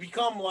starting to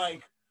become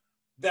like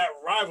that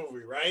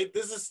rivalry, right?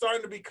 This is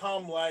starting to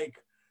become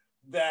like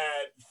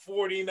that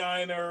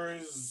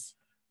 49ers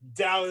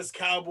Dallas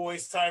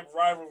Cowboys type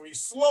rivalry,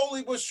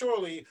 slowly but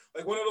surely,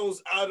 like one of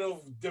those out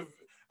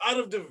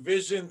of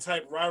division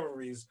type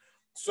rivalries.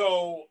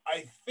 So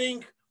I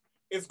think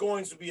it's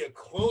going to be a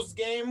close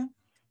game.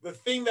 The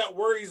thing that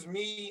worries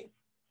me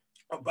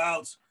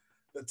about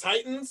the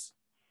Titans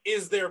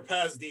is their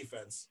pass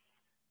defense.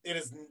 It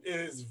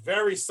is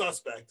very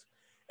suspect.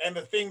 And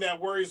the thing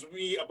that worries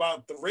me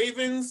about the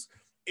Ravens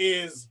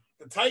is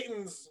the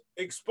Titans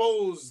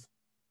exposed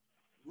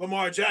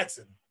Lamar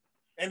Jackson.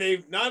 And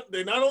they not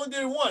only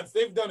did it once,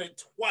 they've done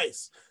it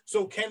twice.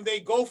 So can they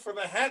go for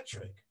the hat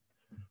trick?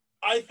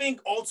 I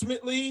think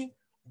ultimately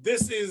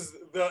this is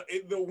the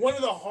one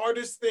of the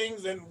hardest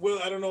things, and Will,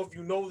 I don't know if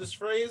you know this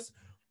phrase,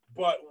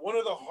 but one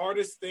of the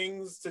hardest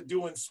things to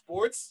do in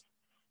sports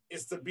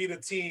is to beat a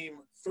team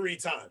 3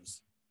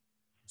 times.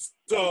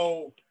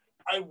 So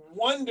I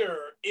wonder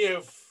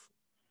if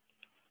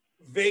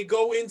they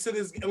go into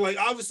this, like,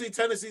 obviously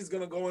Tennessee's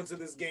going to go into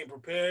this game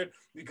prepared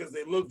because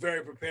they look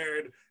very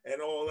prepared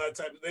and all that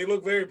type. They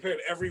look very prepared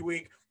every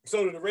week.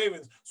 So do the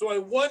Ravens. So I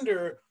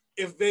wonder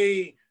if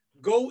they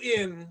go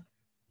in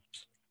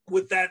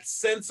with that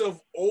sense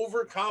of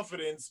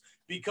overconfidence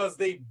because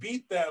they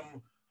beat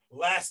them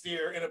last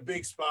year in a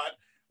big spot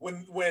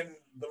when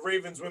the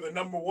Ravens were the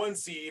number 1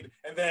 seed,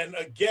 and then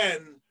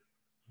again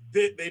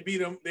they beat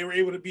them. They were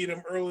able to beat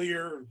them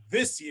earlier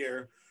this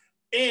year,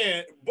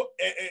 and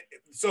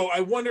so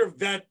I wonder if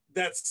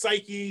that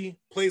psyche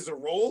plays a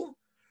role.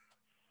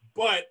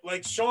 But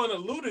like Sean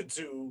alluded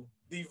to,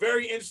 the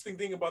very interesting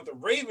thing about the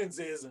Ravens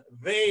is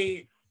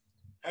they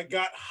had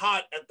got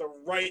hot at the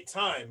right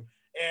time.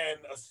 And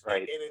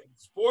in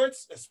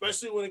sports,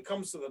 especially when it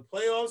comes to the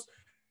playoffs,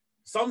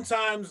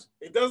 sometimes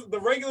it does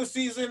the regular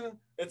season,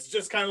 it's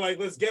just kind of like,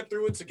 let's get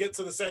through it to get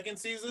to the second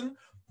season.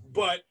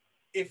 But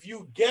if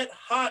you get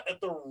hot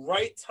at the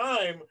right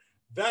time,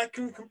 that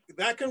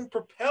can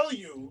propel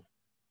you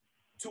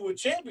to a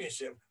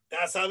championship.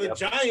 That's how the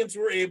Giants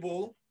were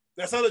able.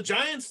 That's how the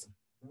Giants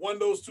won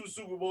those 2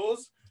 Super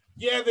Bowls.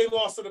 Yeah, they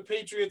lost to the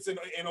Patriots in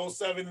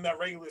 07 in that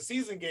regular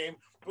season game,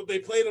 but they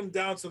played them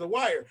down to the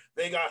wire.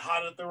 They got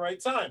hot at the right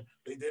time.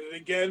 They did it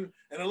again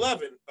in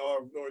 11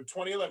 or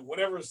 2011,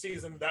 whatever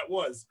season that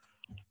was.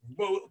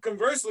 But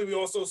conversely, we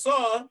also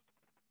saw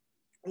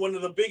one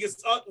of the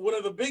biggest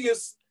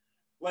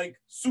like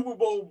Super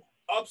Bowl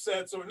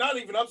upsets, or not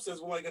even upsets,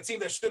 but like a team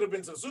that should have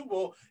been to the Super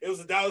Bowl. It was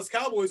the Dallas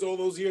Cowboys all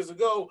those years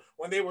ago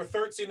when they were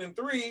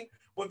 13-3,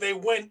 but they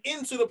went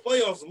into the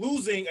playoffs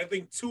losing, I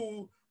think,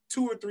 two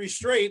or 3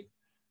 straight,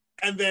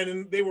 and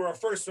then they were a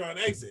first round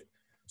exit.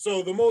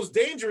 So the most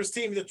dangerous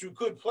team that you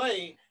could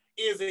play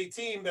is a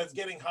team that's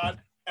getting hot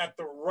at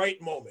the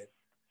right moment.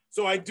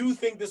 So I do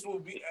think this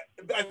will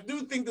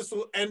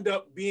end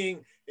up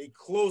being a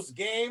close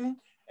game.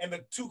 And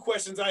the 2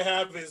 questions I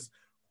have is,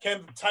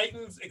 can the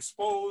Titans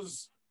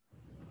expose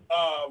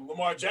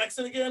Lamar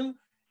Jackson again?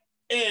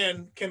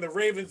 And can the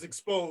Ravens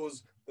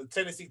expose the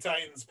Tennessee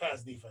Titans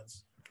pass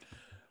defense?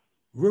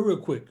 Real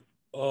quick.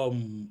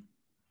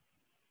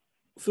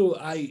 Phil,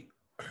 I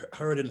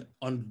heard and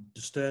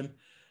understand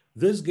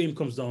this game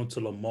comes down to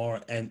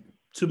Lamar, and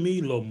to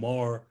me,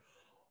 Lamar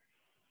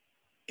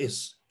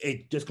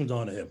it just comes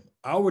down to him.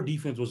 Our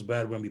defense was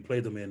bad when we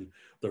played them in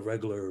the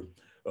regular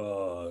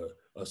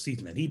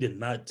season, and he did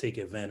not take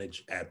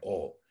advantage at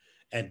all.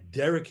 And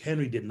Derrick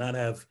Henry did not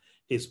have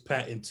his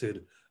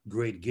patented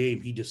great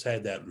game. He just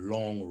had that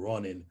long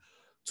run in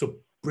to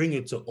bring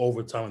it to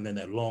overtime, and then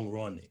that long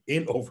run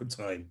in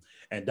overtime,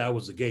 and that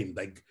was the game.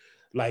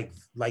 Like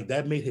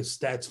that made his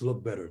stats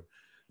look better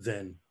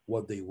than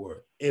what they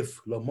were.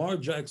 If Lamar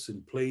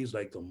Jackson plays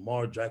like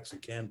Lamar Jackson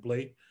can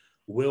play,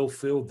 Will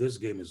Phil, this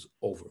game is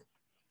over.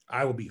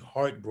 I will be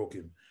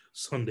heartbroken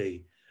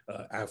Sunday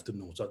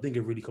afternoon. So I think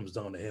it really comes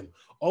down to him.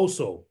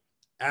 Also,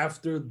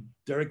 after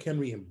Derrick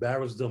Henry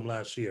embarrassed them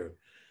last year,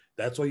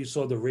 that's why you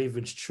saw the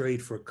Ravens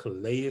trade for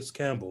Calais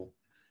Campbell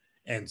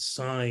and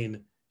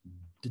sign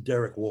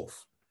Derek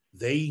Wolfe.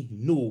 They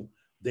knew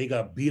they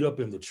got beat up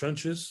in the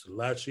trenches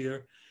last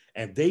year,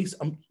 and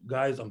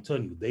guys, I'm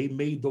telling you, they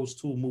made those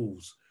 2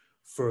 moves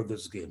for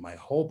this game. I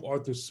hope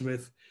Arthur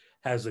Smith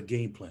has a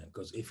game plan,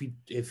 because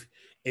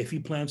if he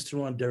plans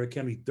to run Derrick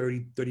Henry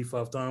 30,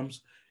 35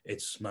 times,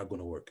 it's not going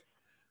to work.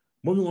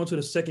 Moving on to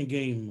the second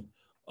game,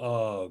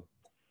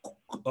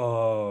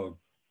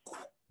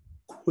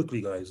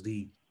 quickly, guys.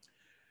 The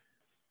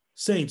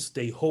Saints,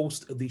 they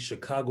host the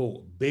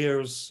Chicago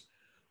Bears.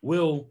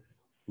 Will,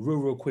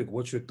 real quick,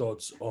 what's your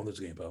thoughts on this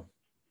game, pal?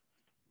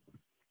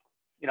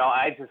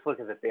 I just look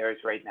at the Bears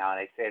right now and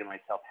I say to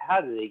myself,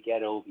 how do they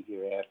get over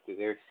here after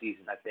their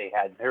season that they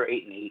had? They're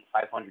 8-8,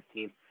 500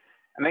 team,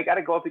 and they got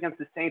to go up against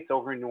the Saints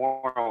over in New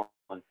Orleans.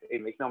 Hey,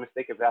 make no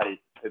mistake about it,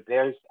 the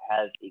Bears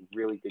has a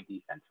really good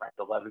defense, ranked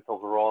 11th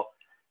overall.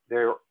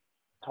 Their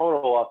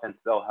total offense,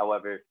 though,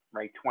 however,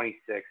 ranked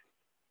 26th.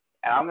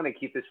 And I'm going to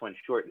keep this one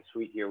short and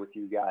sweet here with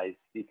you guys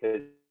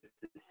because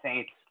the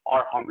Saints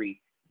are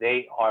hungry.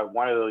 They are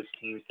one of those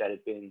teams that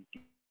have been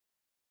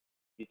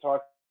 – you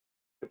talk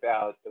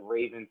about the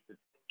Ravens this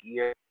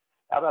year.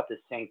 How about the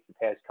Saints the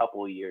past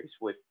couple of years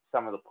with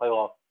some of the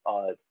playoff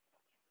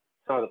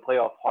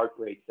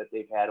heartbreaks that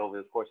they've had over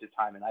the course of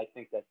time? And I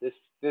think that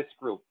this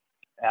group,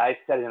 and I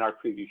said it in our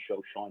previous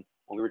show, Sean,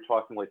 when we were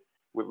talking with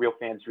Real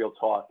Fans, Real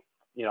Talk,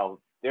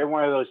 they're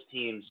one of those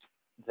teams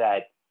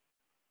that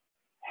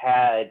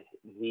had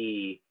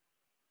the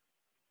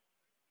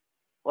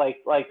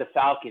like the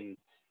Falcons,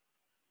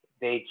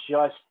 they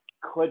just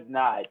could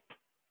not.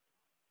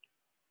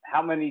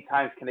 How many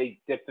times can they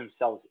dip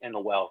themselves in the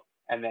well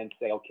and then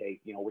say, okay,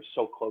 we're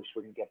so close,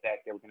 we're going to get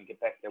back there, we're going to get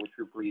back there with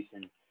Drew Brees,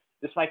 and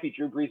this might be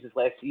Drew Brees'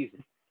 last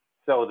season.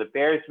 So the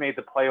Bears made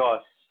the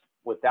playoffs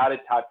without a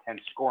top 10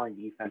 scoring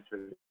defense for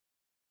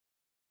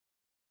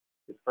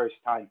the first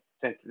time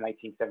since the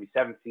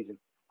 1977 season.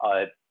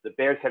 The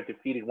Bears have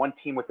defeated one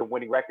team with a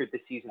winning record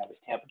this season. That was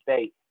Tampa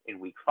Bay in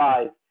Week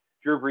 5.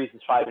 Drew Brees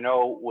is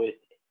 5-0 with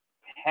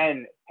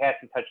 10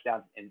 passing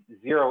touchdowns and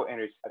 0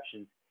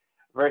 interceptions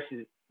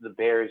versus the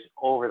Bears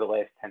over the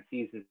last 10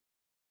 seasons.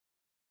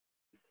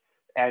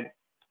 And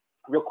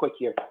real quick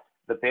here,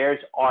 the Bears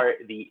are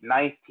the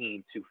 9th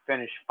team to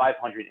finish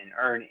 500 and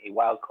earn a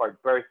wild card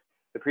berth.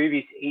 The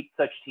previous 8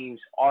 such teams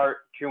are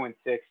 2-6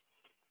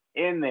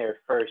 in their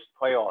first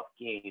playoff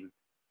game.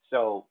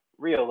 So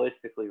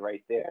realistically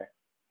right there,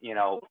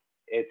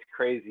 it's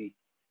crazy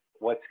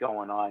what's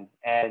going on.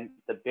 And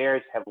the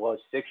Bears have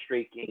lost 6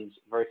 straight games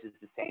versus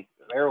the Saints.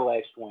 Their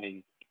last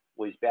win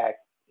was back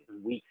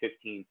in Week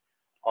 15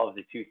 of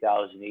the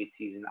 2008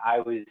 season. I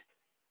was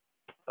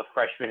a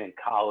freshman in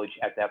college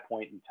at that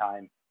point in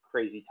time.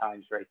 Crazy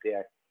times right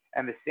there.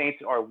 And the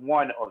Saints are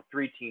one of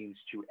 3 teams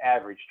to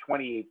average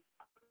 28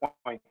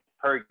 points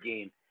per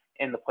game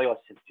in the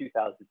playoffs since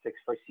 2006,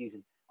 first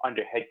season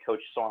under head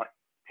coach Sean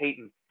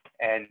Payton.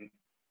 And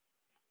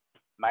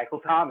Michael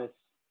Thomas,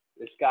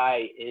 this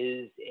guy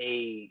is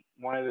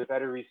one of the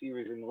better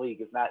receivers in the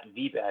league, if not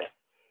the best,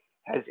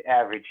 has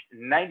averaged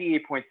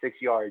 98.6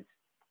 yards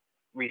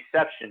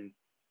reception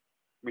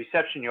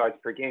yards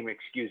per game,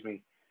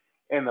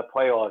 in the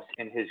playoffs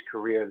in his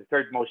career, the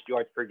 3rd most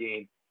yards per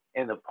game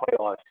in the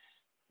playoffs,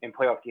 in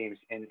playoff games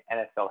in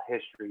NFL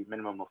history,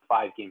 minimum of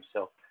 5 games.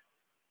 So,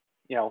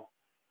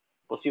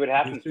 we'll see what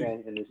happens,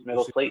 man, in this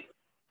middle slate.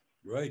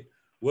 Right.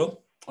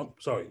 Well, I'm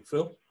sorry,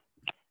 Phil.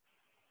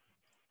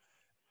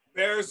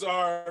 Bears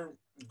are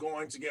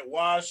going to get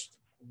washed.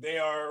 They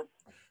are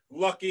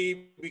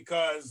lucky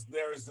because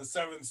there's the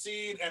 7th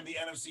seed and the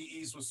NFC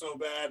East was so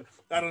bad.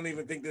 I don't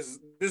even think this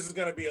is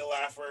going to be a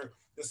laugher.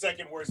 The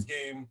 2nd worst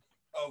game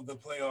of the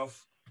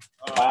playoff.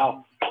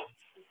 Wow.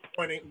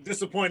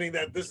 Disappointing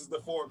that this is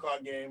the 4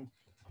 o'clock game.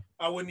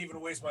 I wouldn't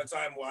even waste my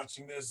time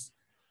watching this.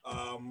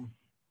 I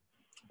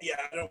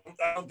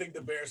don't think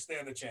the Bears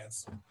stand a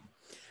chance.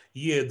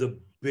 Yeah, the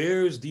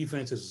Bears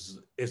defense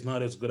is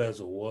not as good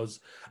as it was.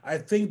 I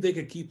think they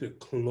could keep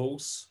it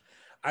close.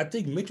 I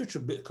think Mitchell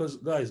Trubisky, because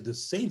guys, the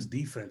Saints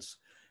defense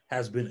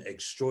has been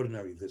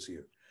extraordinary this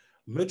year.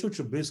 Mitchell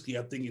Trubisky,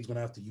 I think he's going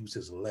to have to use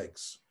his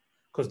legs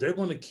because they're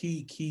going to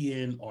key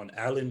in on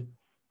Allen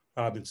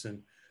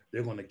Robinson.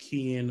 They're going to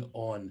key in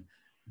on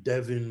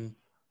Devin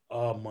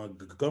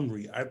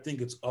Montgomery. I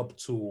think it's up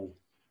to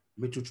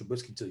Mitchell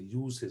Trubisky to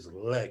use his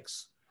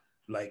legs,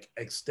 like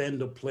extend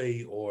the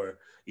play or,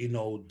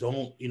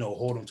 don't,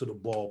 hold him to the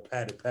ball,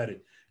 pat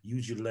it,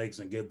 use your legs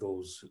and get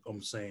those,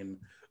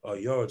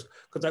 yards.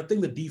 Because I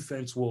think the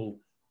defense will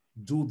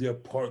do their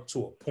part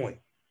to a point.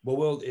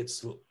 But,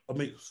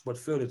 but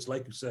Phil, it's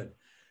like you said,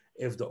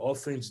 if the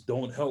offense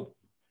don't help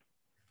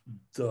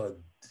the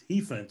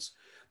defense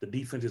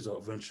is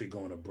eventually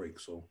going to break.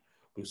 So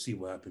we'll see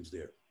what happens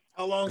there.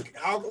 How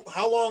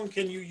long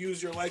can you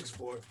use your legs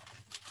for?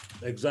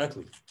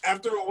 Exactly.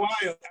 After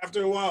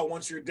a while,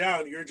 once you're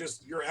down,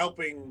 you're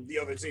helping the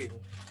other team.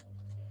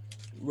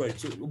 Right.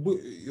 So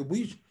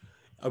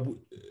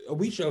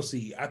we shall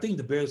see. I think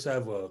the Bears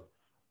have a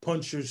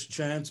puncher's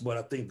chance, but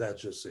I think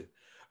that's just it.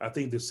 I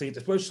think the Saints,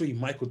 especially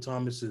Michael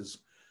Thomas, is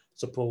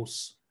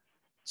supposed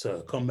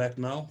to come back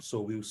now.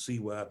 So we'll see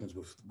what happens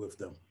with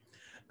them.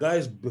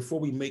 Guys, before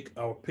we make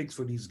our picks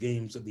for these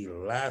games, the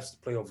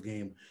last playoff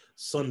game,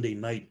 Sunday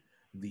night,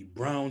 the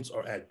Browns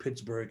are at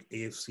Pittsburgh,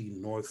 AFC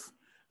North.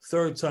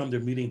 3rd time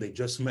they're meeting. They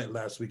just met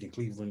last week in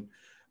Cleveland.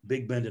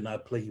 Big Ben did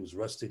not play. He was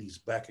rested. He's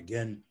back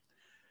again.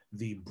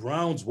 The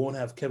Browns won't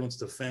have Kevin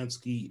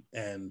Stefanski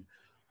and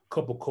a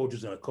couple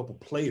coaches and a couple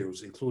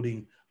players,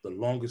 including the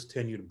longest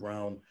tenured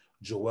Brown,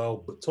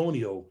 Joel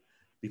Bitonio,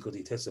 because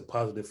he tested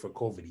positive for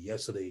COVID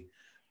yesterday.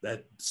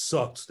 That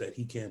sucks that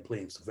he can't play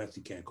and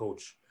Stefanski can't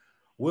coach.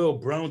 Will,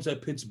 Browns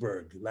at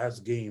Pittsburgh,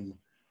 last game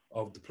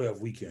of the playoff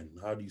weekend.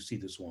 How do you see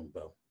this one,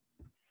 Bell?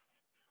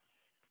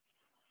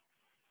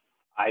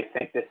 I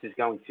think this is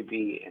going to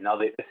be an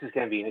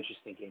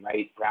interesting game,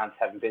 right? Browns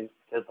haven't been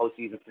to the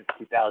postseason since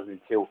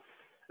 2002.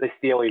 The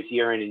Steelers,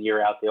 year in and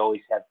year out, they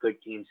always have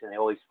good teams and they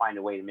always find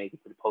a way to make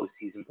it to the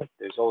postseason, but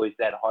there's always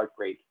that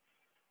heartbreak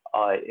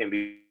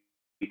in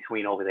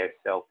between over there.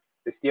 So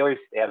the Steelers,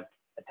 they have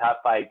a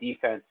top 5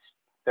 defense,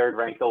 3rd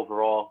ranked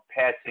overall,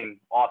 passing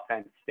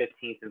offense,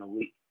 15th in the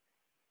league.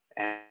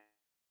 And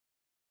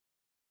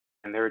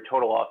they're a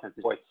total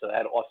offensive force, so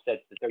that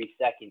offsets the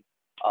 32nd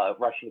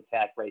rushing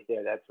attack right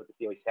there. That's what the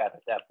Steelers have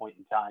at that point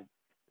in time.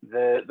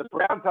 The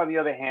Browns, on the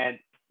other hand,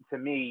 to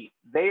me,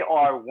 they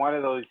are one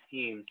of those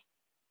teams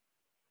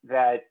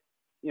that,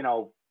 you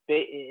know,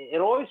 it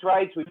always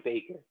rides with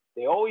Baker.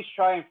 They always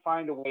try and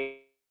find a way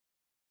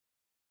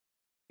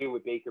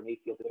with Baker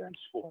Mayfield there and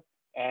score.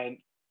 And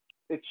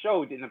it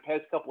showed in the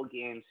past couple of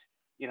games,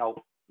 you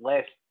know,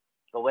 the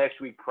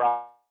last week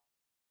prior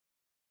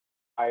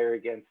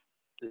against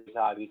this,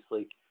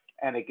 obviously,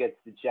 and against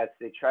the Jets.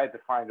 They tried to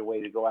find a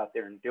way to go out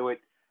there and do it.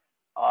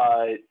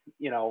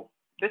 You know,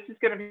 this is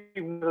going to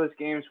be one of those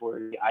games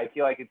where I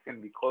feel like it's going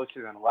to be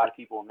closer than a lot of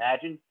people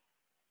imagine.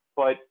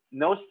 But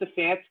no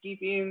Stefanski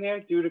being there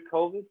due to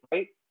COVID,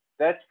 right?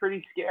 That's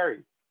pretty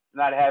scary,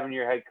 not having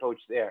your head coach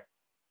there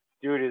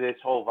due to this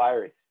whole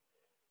virus.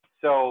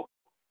 So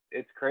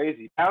it's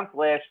crazy. Browns'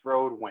 last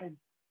road win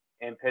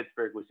in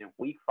Pittsburgh was in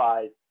Week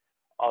 5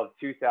 of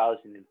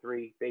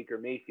 2003. Baker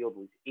Mayfield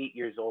was 8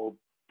 years old.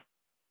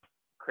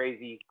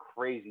 Crazy.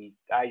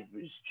 I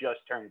was just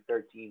turning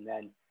 13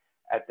 then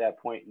at that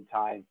point in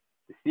time.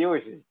 The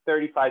Steelers is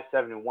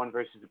 35-7-1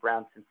 versus the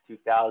Browns since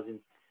 2000.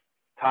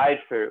 Tied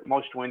for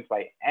most wins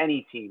by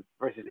any team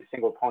versus a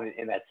single opponent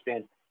in that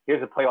span.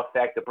 Here's a playoff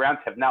fact. The Browns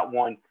have not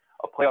won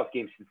a playoff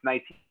game since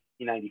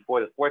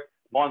 1994, the fourth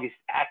longest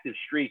active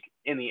streak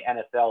in the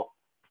NFL.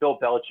 Bill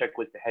Belichick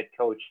was the head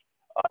coach.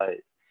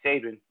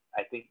 Saban,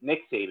 I think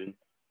Nick Saban,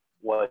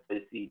 was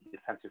the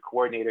defensive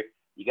coordinator.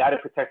 You got to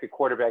protect the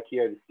quarterback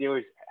here. The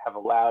Steelers have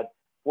allowed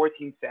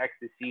 14 sacks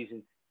this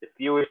season, the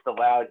fewest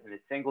allowed in a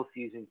single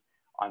season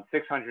on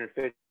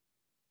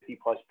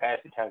 650-plus pass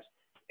attempts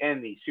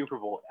in the Super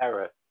Bowl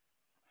era.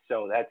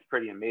 So that's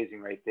pretty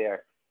amazing right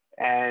there.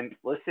 And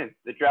listen,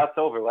 the drought's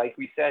over. Like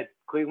we said,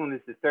 Cleveland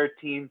is the third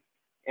team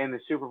in the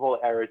Super Bowl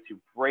era to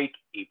break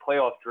a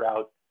playoff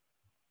drought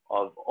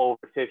of over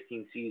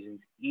 15 seasons.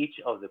 Each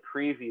of the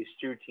previous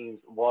two teams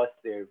lost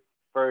their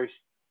first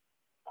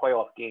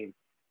playoff game.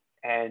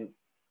 And,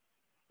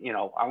 you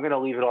know, I'm going to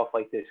leave it off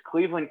like this.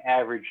 Cleveland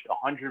averaged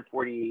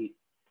 148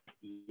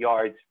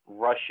 yards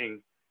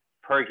rushing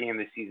per game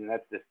this season.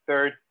 That's the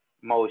third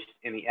most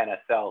in the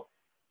NFL.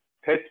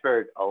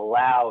 Pittsburgh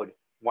allowed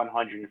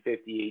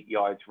 158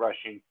 yards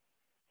rushing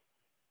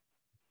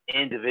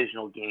in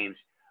divisional games,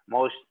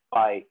 most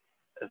by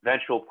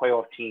eventual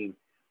playoff team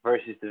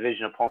versus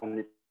division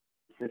opponent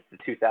since the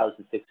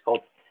 2006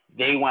 Colts.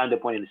 They wound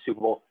up winning the Super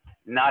Bowl.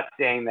 Not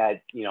saying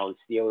that, you know,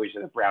 the Steelers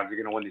or the Browns are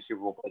going to win the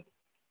Super Bowl, but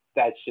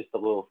that's just a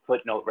little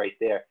footnote right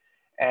there.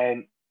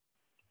 And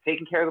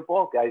taking care of the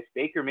ball, guys.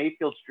 Baker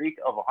Mayfield's streak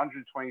of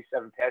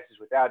 127 passes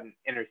without an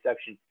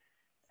interception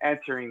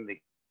entering the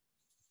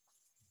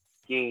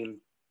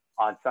game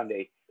on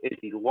Sunday is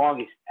the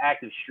longest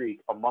active streak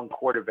among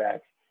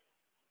quarterbacks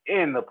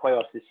in the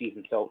playoffs this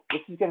season. So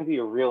this is going to be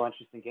a real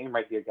interesting game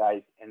right here,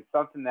 guys, and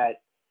something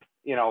that,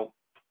 you know,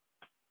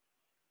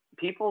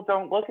 people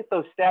don't look at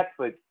those stats,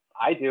 but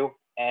I do.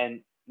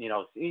 And, you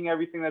know, seeing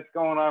everything that's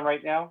going on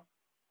right now,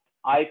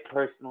 I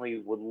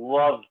personally would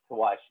love to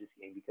watch this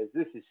game because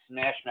this is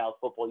smash mouth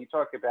football. You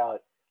talk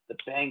about the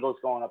Bengals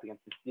going up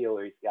against the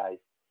Steelers, guys,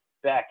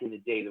 back in the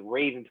day, the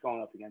Ravens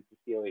going up against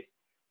the Steelers.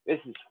 This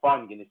is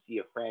fun going to see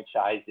a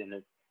franchise and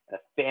a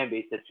fan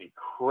base that's been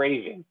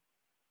craving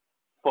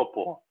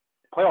football,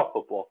 playoff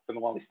football for the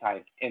longest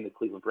time in the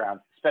Cleveland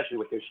Browns, especially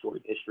with their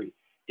storied history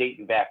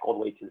dating back all the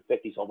way to the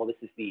 50s, although this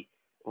is the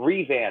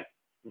revamped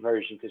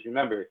version because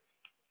remember,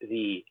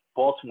 the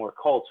Baltimore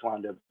Colts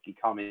wound up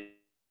becoming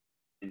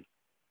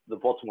the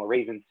Baltimore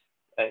Ravens.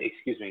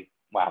 Excuse me.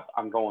 Wow,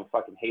 I'm going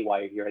fucking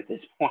haywire here at this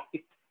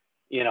point.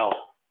 You know,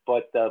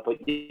 but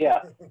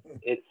yeah,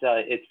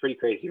 it's pretty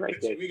crazy right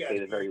there to say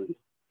the very least.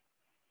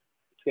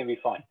 It's gonna be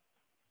fun.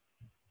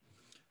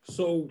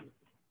 So,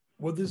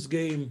 with this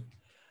game,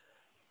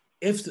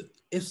 if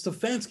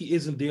Stefanski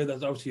isn't there,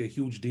 that's obviously a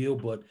huge deal.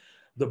 But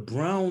the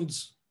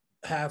Browns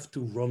have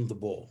to run the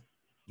ball.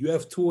 You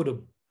have two of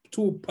the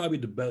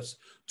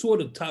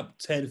top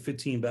 10,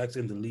 15 backs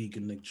in the league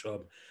in Nick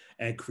Chubb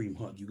and Kareem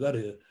Hunt. You got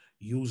to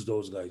use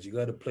those guys. You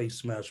got to play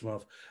smash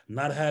mouth.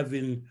 Not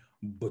having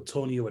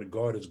Bitonio at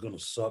guard is going to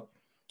suck,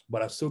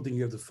 but I still think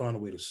you have to find a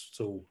way to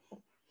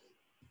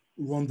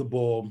run the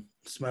ball,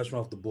 smash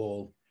mouth the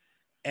ball,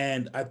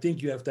 and I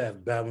think you have to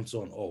have balance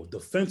on all.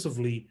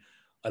 Defensively,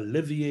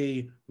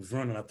 Olivier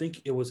Vernon, I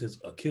think it was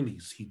his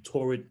Achilles. He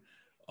tore it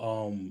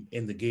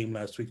in the game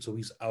last week, so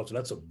he's out. So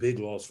that's a big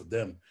loss for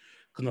them.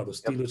 Because now the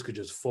Steelers could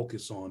just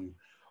focus on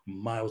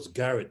Myles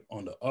Garrett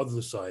on the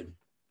other side.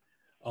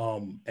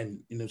 And you know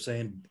what I'm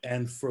saying?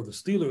 And for the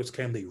Steelers,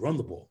 can they run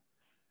the ball?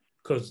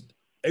 Because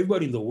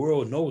everybody in the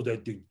world knows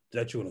that you're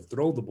going to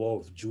throw the ball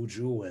with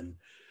Juju and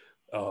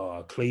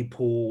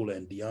Claypool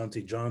and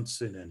Deontay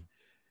Johnson and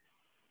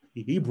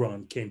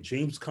Ebron. Can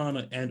James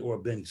Conner and or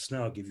Benny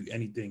Snell give you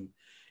anything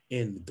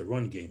in the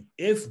run game?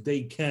 If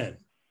they can,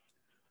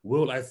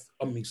 Phil, I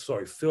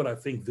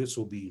think this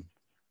will be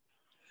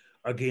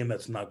a game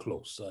that's not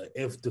close.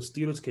 If the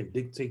Steelers can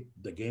dictate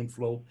the game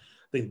flow,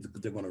 I think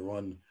they're going to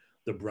run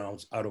the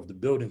Browns out of the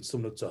building,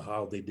 similar to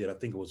how they did, I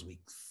think it was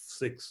week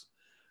 6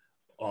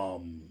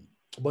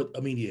 But I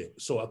mean, yeah.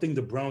 So I think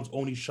the Browns'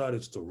 only shot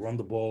is to run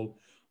the ball,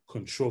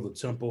 control the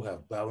tempo,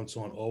 have balance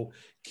on O,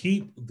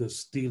 keep the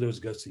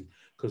Steelers guessing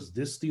because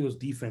this Steelers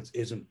defense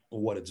isn't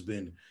what it's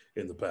been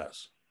in the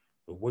past.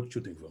 But what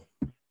you think, Phil?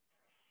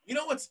 You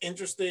know what's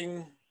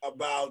interesting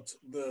about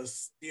the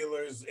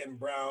Steelers and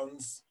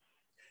Browns?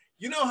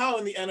 You know how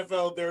in the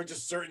NFL there are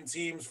just certain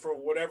teams for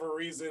whatever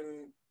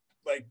reason,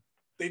 like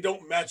they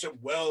don't match up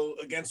well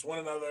against one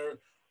another.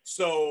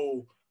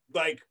 So,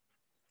 like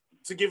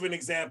to give an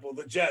example,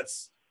 the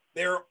Jets,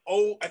 I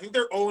think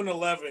they're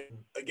 0-11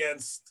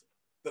 against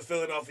the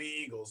Philadelphia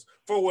Eagles.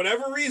 For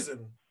whatever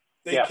reason,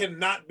 they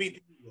cannot beat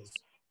the Eagles.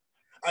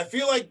 I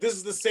feel like this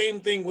is the same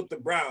thing with the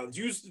Browns.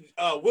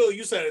 Will,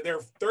 you said it. They're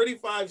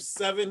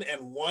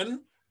 35-7-1.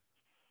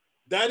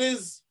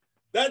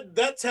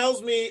 That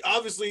tells me,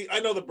 obviously, I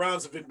know the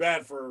Browns have been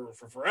bad for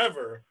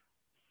forever,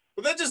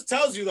 but that just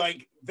tells you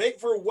like they,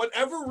 for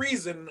whatever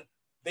reason,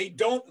 they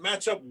don't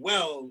match up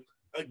well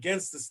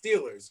against the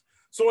Steelers.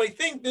 So I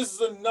think this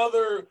is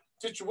another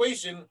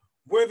situation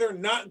where they're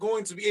not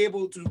going to be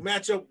able to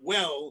match up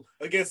well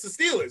against the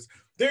Steelers.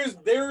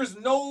 There's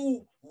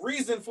no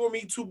reason for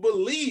me to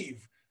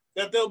believe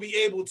that they'll be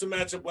able to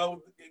match up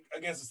well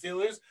against the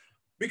Steelers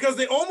because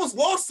they almost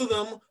lost to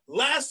them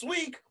last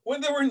week when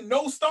there were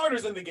no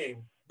starters in the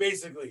game,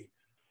 basically.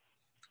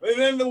 And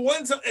then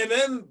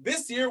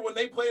this year when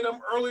they played them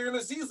earlier in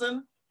the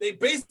season, they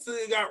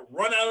basically got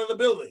run out of the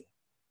building.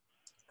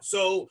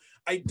 So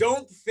I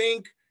don't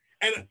think,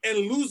 and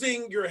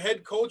losing your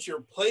head coach,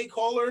 your play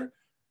caller,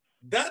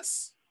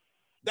 that's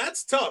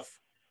tough.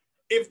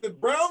 If the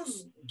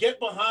Browns get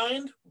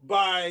behind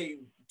by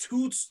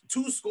two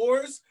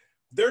scores,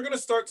 they're going to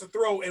start to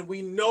throw, and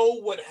we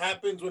know what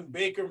happens when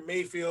Baker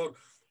Mayfield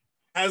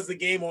has the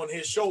game on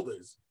his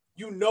shoulders.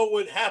 You know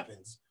what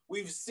happens.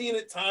 We've seen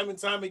it time and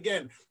time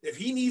again. If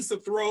he needs to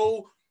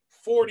throw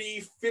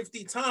 40,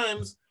 50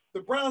 times,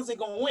 the Browns ain't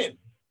going to win.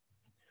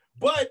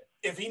 But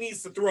if he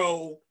needs to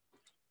throw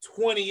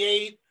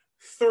 28,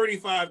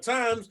 35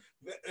 times,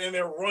 and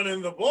they're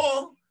running the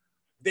ball,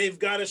 they've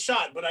got a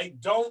shot. But I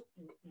don't,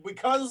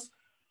 because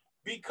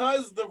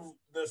the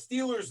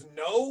Steelers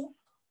know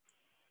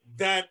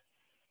that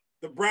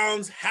the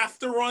Browns have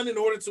to run in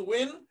order to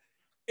win,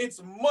 it's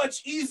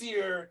much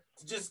easier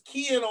to just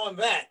key in on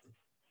that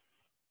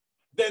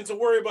than to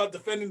worry about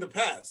defending the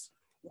pass.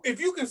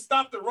 If you can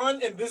stop the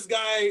run and this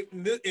guy,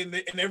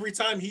 and every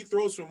time he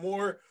throws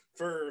for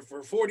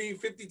 40,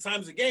 50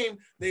 times a game,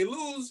 they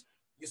lose,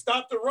 you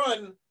stop the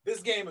run,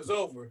 this game is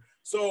over.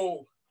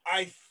 So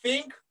I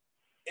think,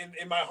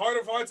 in my heart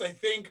of hearts, I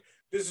think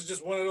this is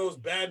just one of those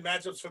bad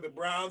matchups for the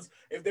Browns.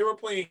 If they were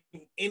playing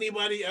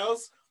anybody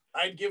else,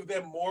 I'd give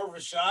them more of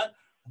a shot,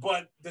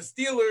 but the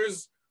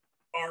Steelers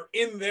are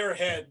in their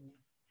head,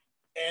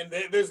 and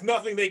there's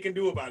nothing they can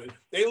do about it.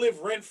 They live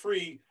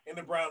rent-free in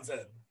the Browns'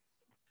 head.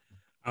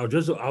 I was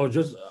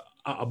just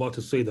about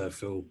to say that,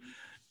 Phil,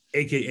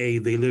 AKA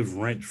they live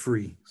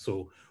rent-free,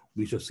 so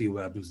we shall see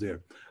what happens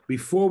there.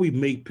 Before we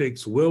make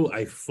picks, Will,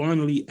 I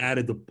finally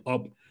added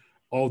up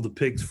all the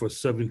picks for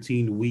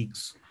 17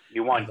 weeks.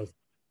 You won.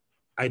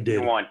 I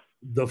did. You won.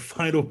 The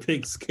final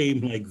picks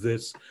came like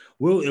this.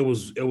 Well, it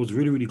was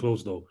really, really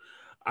close though.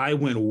 I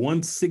went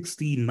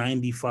 160,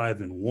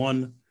 95, and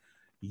 1.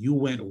 You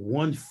went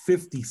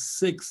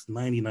 156,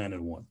 99,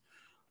 and 1.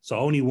 So I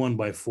only won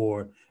by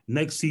 4.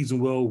 Next season,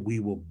 we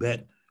will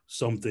bet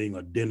something,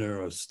 a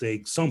dinner, a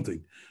steak,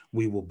 something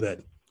we will bet.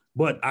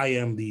 But I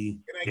am the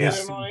Can I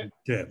get in on it?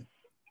 champ.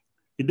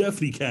 You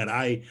definitely can.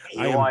 I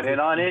want in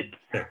on it?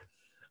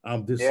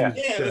 This yeah,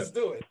 let's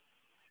do it.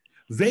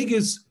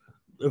 Vegas,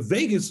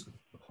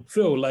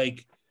 Phil,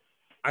 like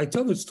I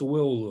tell this to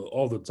Will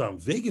all the time.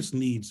 Vegas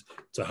needs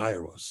to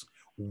hire us.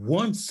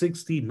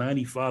 160,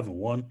 95, and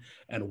 1,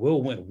 and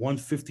Will went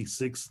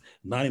 156,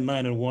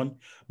 99, and 1.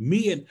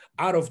 Me, and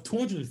out of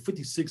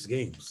 256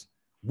 games,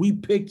 we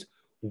picked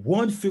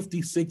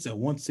 156 and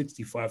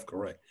 165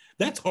 correct.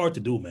 That's hard to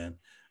do, man.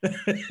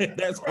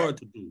 That's hard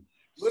to do.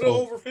 Little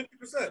over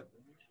 50%.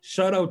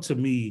 Shout out to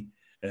me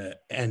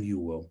and you,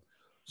 Will.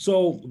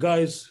 So,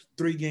 guys,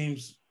 3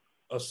 games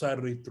a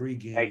Saturday, 3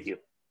 games. Thank you.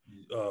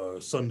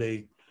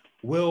 Sunday.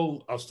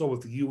 Will, I'll start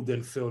with you,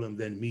 then Phil, and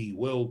then me.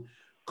 Will,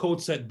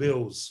 Colts at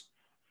Bills.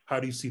 How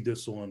do you see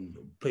this on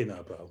Play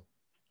Now, pal?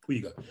 Who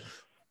you got? It's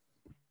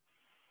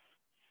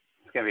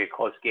going to be a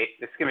close game.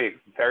 It's going to be a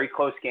very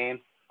close game.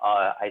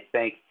 I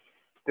think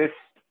this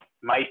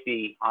might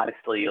be,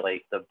 honestly,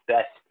 like the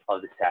best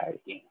of the Saturday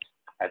games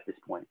at this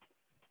point.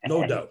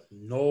 No doubt.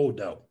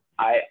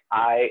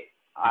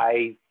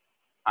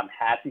 I'm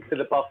happy for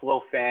the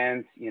Buffalo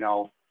fans. You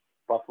know,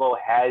 Buffalo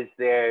has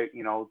their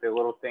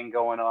little thing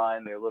going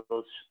on, their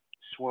little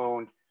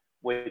swoon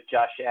with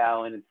Josh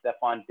Allen and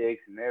Stephon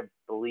Diggs, and they're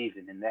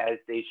believing, and as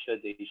they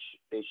should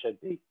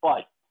be.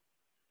 But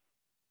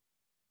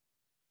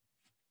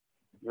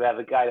you have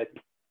a guy that's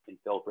in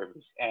Philip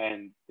Rivers,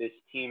 and this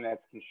team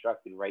that's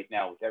constructed right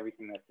now with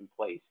everything that's in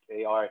place,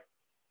 they are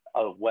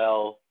a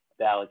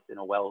well-balanced and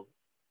a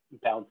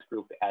well-balanced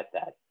group at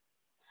that.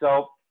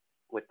 So,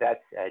 with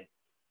that said,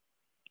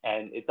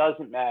 And it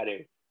doesn't matter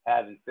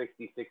having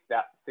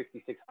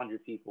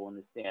 6,600 people in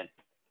the stands,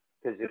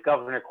 because if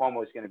Governor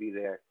Cuomo is going to be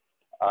there,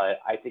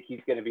 I think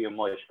he's going to be a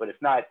mush. But if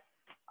not,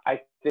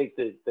 I think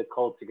that the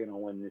Colts are going to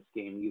win this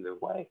game either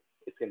way.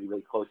 It's going to be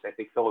really close. I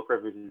think Philip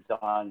Rivers is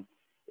on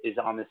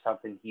to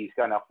something. He's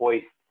going to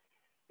hoist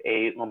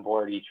a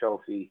Lombardi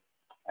trophy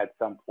at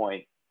some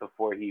point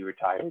before he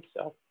retires.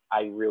 So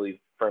I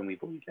really firmly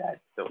believe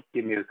that. So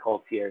give me the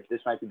Colts here.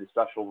 This might be the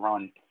special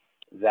run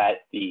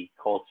that the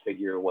Colts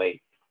figure a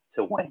way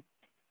to win.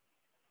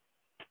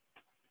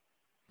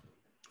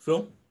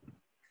 Phil?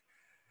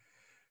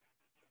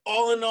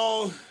 All in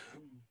all,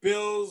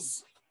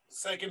 Bills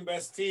second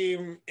best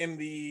team in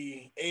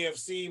the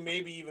AFC,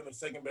 maybe even the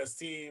second best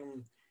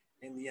team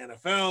in the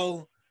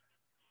NFL.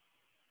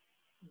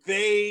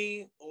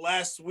 They,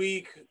 last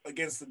week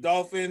against the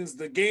Dolphins,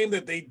 the game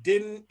that they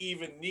didn't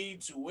even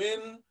need to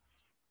win,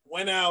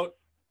 went out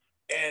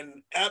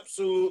and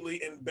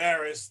absolutely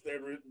embarrassed their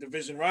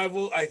division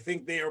rival. I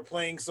think they are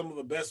playing some of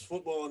the best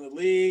football in the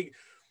league.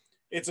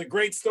 It's a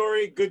great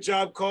story. Good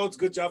job, Colts.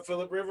 Good job,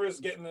 Philip Rivers,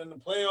 getting in the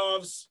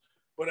playoffs.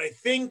 But I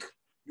think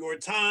your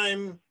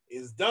time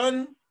is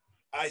done.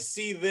 I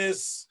see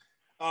this.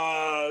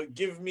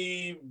 Give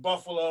me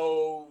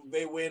Buffalo.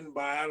 They win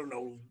by, I don't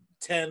know,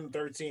 10,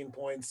 13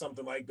 points,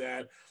 something like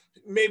that.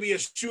 Maybe a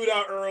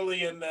shootout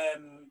early, and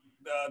then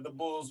the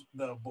Bills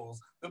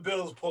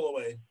pull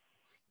away.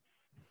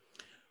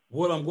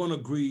 Well, I'm going to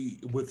agree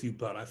with you,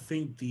 but I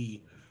think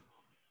the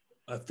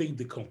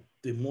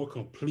more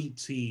complete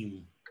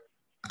team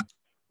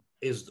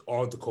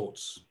are the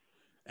Colts,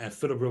 and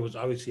Philip Rivers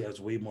obviously has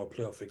way more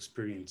playoff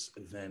experience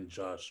than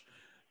Josh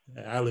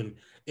Allen.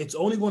 It's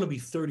only going to be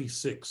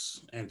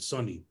 36 and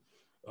sunny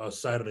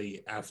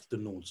Saturday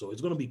afternoon, so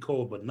it's going to be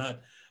cold, but not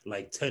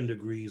like 10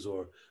 degrees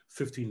or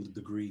 15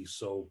 degrees.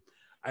 So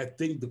I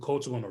think the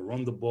Colts are going to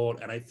run the ball,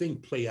 and I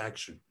think play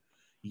action.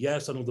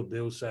 Yes, I know the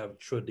Bills have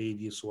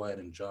Tre'Davious White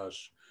and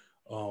Josh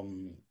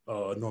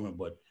Norman,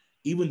 but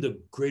even the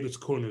greatest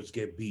corners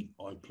get beat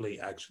on play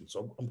action.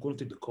 So I'm going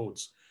to take the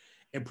Colts,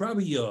 and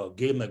probably a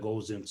game that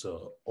goes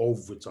into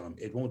overtime.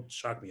 It won't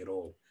shock me at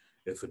all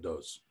if it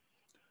does.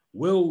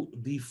 Will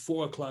the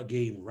 4 o'clock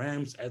game,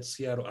 Rams at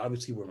Seattle?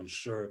 Obviously, we're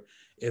unsure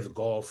if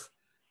Goff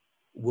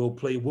will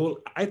play. Well,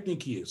 I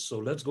think he is. So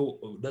let's go.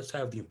 Let's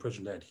have the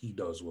impression that he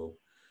does. Well,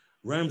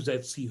 Rams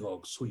at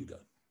Seahawks. Who you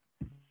got?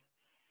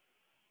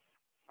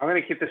 I'm going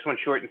to keep this one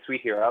short and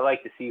sweet here. I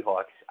like the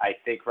Seahawks. I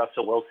think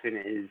Russell Wilson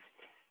is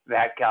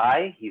that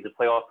guy. He's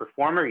a playoff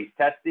performer. He's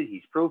tested.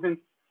 He's proven.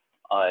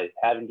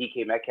 Having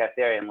DK Metcalf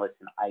there, and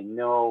listen, I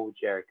know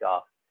Jared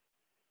Goff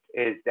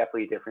is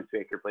definitely a difference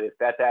maker, but if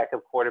that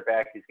backup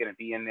quarterback is going to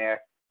be in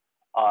there,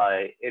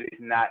 it is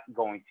not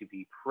going to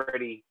be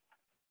pretty.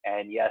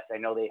 And yes, I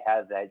know they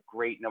have that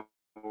great number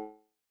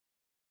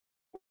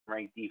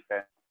ranked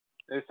defense.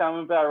 There's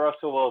something about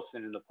Russell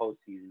Wilson in the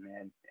postseason,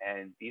 man,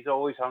 and he's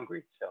always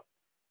hungry. So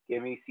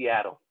give me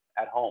Seattle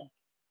at home.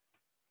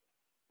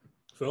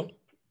 Phil?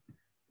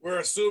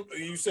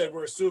 You said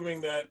we're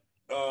assuming that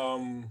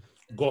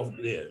Goff,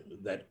 yeah,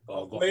 that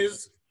Goff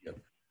plays.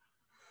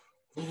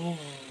 Yeah.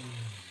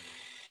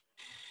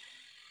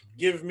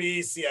 Give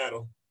me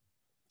Seattle.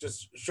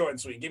 Just short and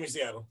sweet. Give me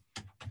Seattle.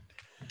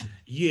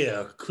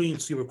 Yeah, clean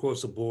sweep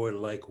across the board,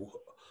 like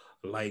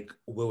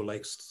Will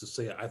likes to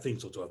say. I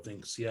think so too. I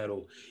think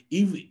Seattle,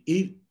 even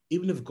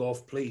if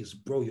Goff plays,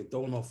 bro, you're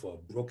throwing off a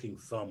broken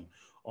thumb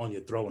on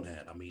your throwing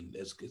hand. I mean,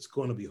 it's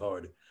going to be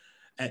hard,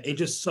 and it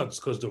just sucks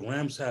because the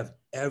Rams have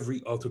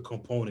every other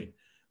component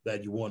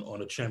that you want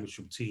on a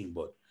championship team,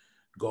 but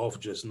Goff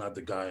just not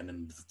the guy, and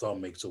then the thumb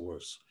makes it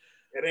worse.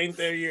 It ain't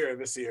their year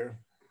this year.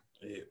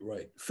 Yeah,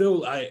 right,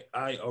 Phil.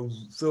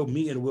 Phil.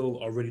 Me and Will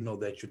already know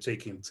that you're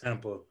taking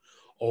Tampa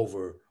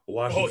over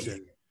Washington.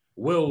 Oh, yeah.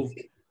 Will,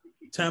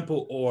 Tampa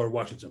or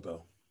Washington,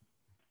 pal?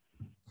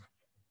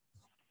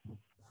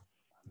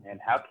 And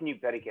how can you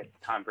bet against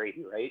Tom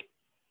Brady, right?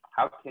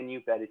 How can you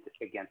bet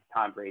against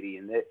Tom Brady?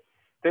 And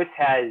this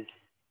has,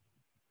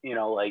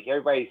 like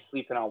everybody's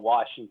sleeping on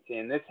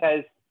Washington. This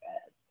has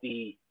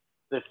the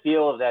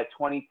feel of that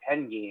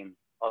 2010 game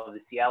of the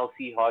Seattle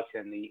Seahawks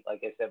and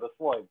like I said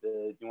before,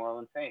 the New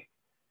Orleans Saints.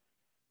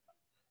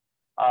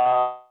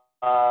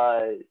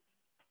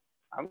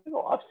 I'm going to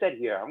go upset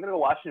here. I'm going to go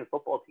Washington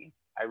football team.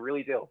 I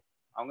really do.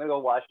 I'm going to go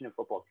Washington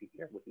football team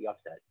here with the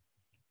upset.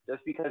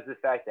 Just because of the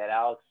fact that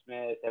Alex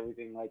Smith,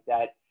 everything like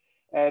that.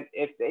 And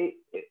if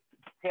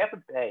Tampa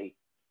Bay,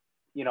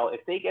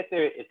 if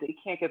they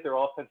can't get their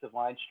offensive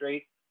line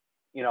straight,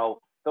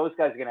 those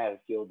guys are going to have a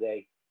field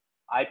day.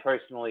 I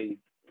personally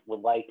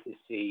would like to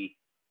see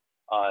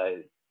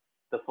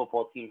the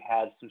football team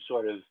have some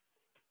sort of,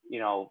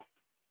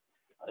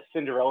 a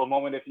Cinderella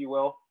moment, if you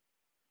will,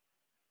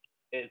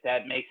 if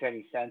that makes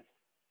any sense.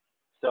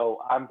 So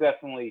I'm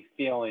definitely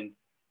feeling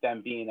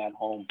them being at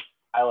home.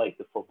 I like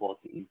the football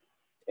team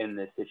in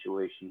this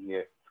situation here.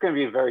 It's going to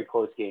be a very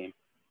close game,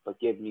 but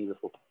give me the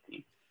football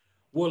team.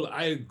 Well,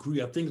 I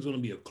agree. I think it's going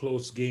to be a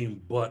close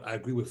game, but I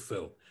agree with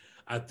Phil.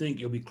 I think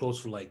it'll be close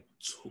for like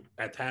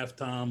at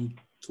halftime,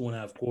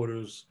 2.5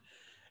 quarters,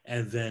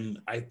 And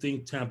then I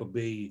think Tampa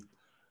Bay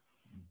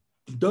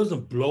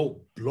doesn't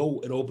blow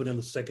it open in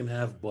the second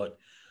half, but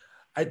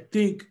I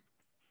think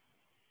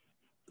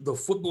the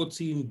football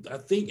team, I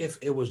think if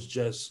it was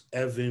just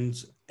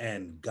Evans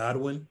and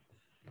Godwin,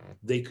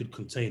 they could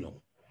contain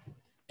them.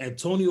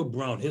 Antonio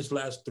Brown, his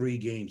last 3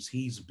 games,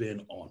 he's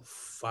been on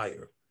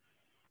fire.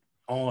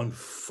 On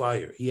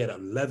fire. He had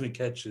 11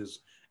 catches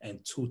and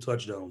 2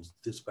 touchdowns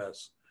this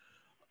past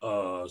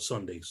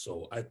Sunday.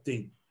 So I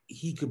think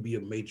he could be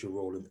a major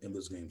role in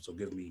this game. So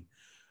give me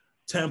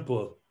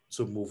Tampa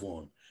to move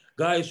on.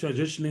 Guys,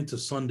 transitioning to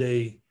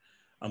Sunday,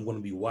 I'm going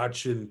to be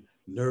watching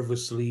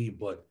nervously,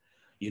 but,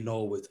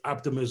 with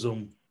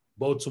optimism.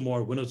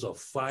 Baltimore winners of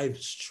 5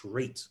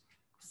 straight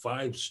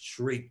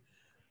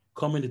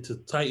coming into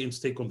Titans,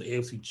 take on the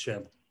AFC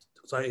champ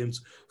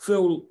Titans.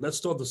 Phil, let's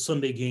start the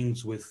Sunday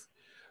games with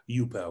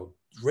you, pal.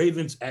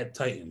 Ravens at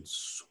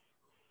Titans.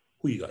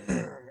 Who you got?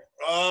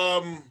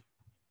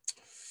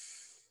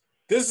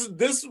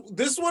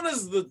 This one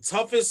is the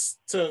toughest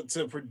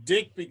to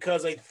predict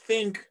because I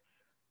think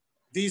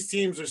these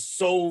teams are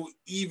so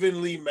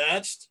evenly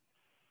matched.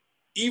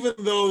 Even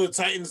though the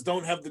Titans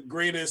don't have the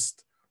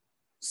greatest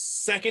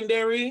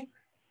secondary,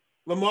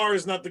 Lamar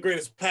is not the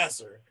greatest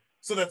passer.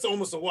 So that's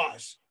almost a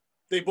wash.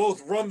 They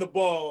both run the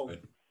ball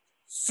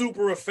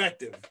super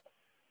effective.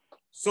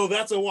 So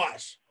that's a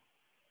wash.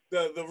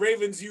 The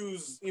Ravens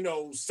use,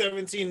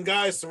 17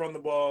 guys to run the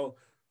ball.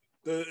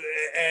 The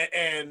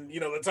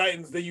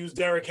Titans, they use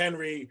Derrick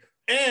Henry,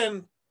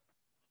 and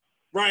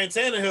Ryan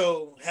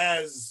Tannehill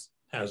has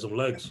some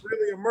legs.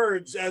 Really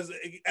emerged as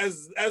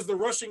the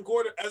rushing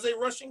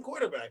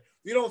quarterback.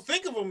 You don't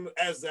think of him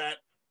as that.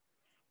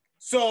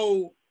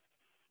 So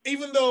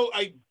even though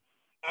I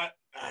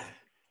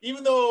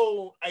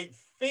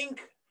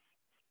think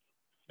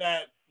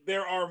that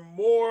there are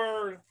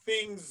more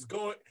things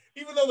going,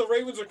 even though the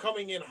Ravens are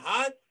coming in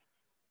hot,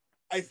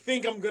 I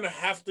think I'm gonna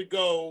have to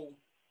go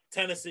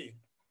Tennessee.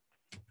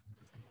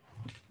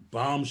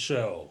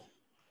 Bombshell.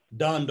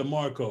 Don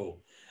DeMarco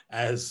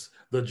as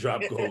the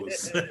drop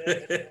goes.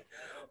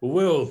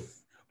 Will,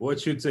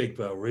 what's your take,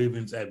 pal?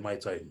 Ravens at my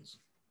Titans.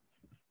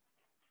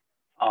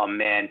 Oh,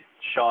 man.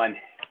 Sean,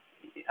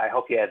 I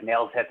hope you have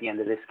nails at the end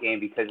of this game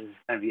because it's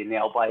going to be a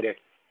nail biter.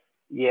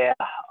 Yeah.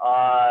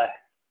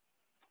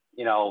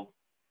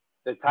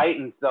 The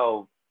Titans,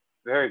 though,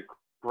 very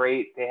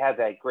great. They have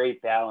that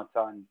great balance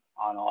on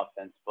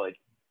offense, but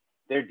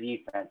their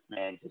defense,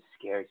 man, just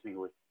scares me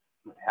with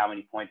how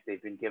many points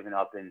they've been giving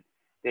up. And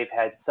they've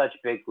had such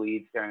big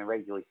leads during the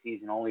regular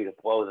season only to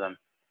blow them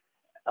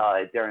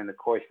during the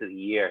course of the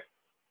year.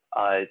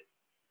 I'm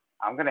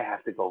going to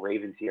have to go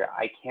Ravens here.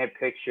 I can't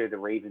picture the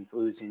Ravens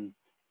losing,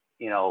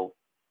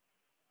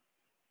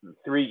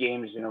 3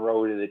 games in a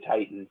row to the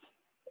Titans,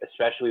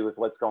 especially with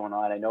what's going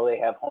on. I know they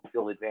have home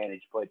field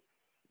advantage, but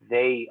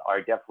they are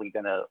definitely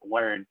going to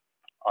learn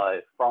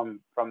from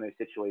their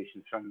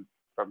situations from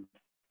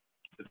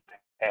the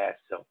past.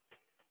 So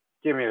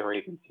give me the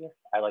Ravens here.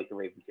 I like the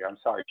Ravens here. I'm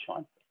sorry,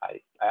 Sean.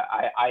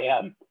 I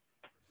am.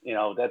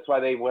 That's why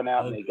they went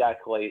out and they got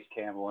Calais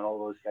Campbell and all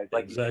those guys.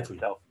 Exactly.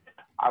 So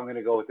I'm going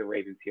to go with the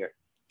Ravens here.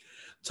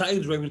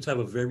 Ravens have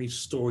a very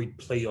storied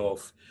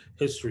playoff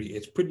history.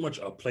 It's pretty much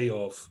a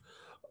playoff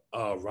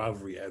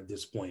rivalry at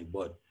this point.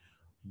 But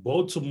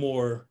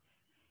Baltimore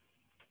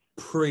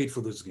prayed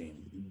for this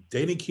game.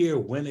 They didn't care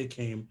when it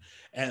came.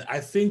 And I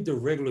think the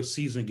regular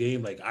season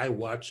game, like I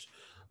watched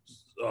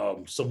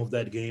some of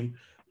that game,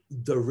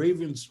 the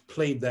Ravens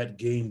played that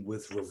game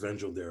with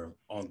revenge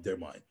on their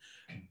mind.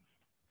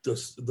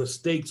 The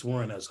stakes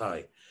weren't as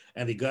high,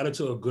 and they got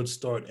into a good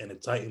start, and the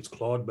Titans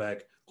clawed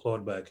back,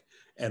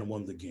 and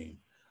won the game.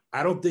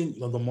 I don't think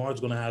Lamar's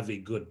going to have a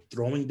good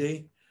throwing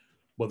day,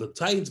 but the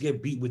Titans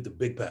get beat with the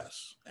big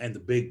pass and the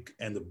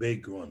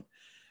big run,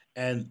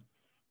 and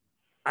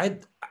I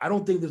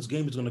don't think this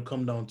game is going to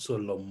come down to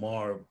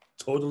Lamar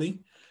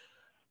totally.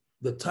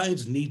 The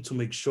Titans need to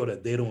make sure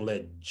that they don't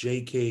let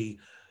J.K.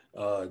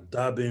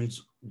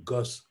 Dobbins,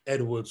 Gus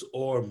Edwards,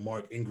 or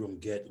Mark Ingram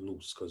get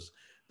loose, because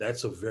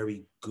that's a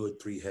very good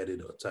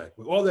 3-headed attack.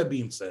 With all that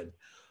being said,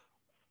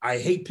 I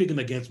hate picking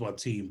against my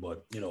team,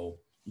 but,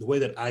 the way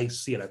that I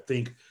see it, I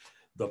think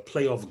the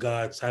playoff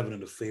gods have it in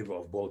the favor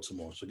of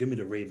Baltimore. So give me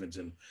the Ravens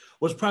in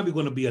what's probably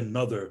going to be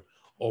another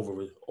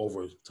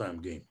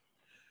overtime game.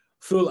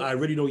 Phil, I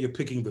already know you're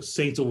picking the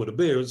Saints over the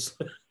Bears.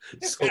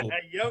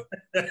 Yep.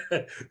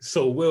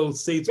 So Will,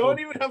 Saints. Don't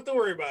even have to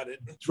worry about it.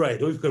 That's right.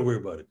 Don't even have to worry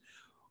about it.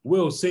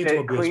 Will, Saints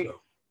or Bears?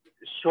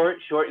 Short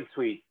and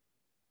sweet.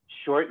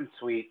 Short and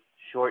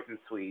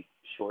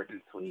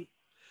sweet.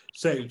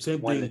 Same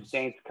when thing. The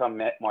Saints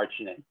come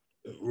marching in.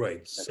 Right.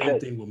 That's Same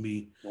it. thing with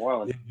me. New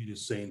Orleans. It'll be the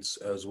Saints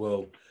as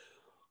well.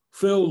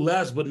 Phil,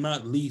 last but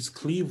not least,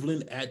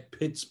 Cleveland at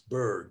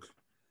Pittsburgh.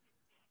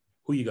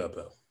 Who you got,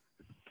 pal?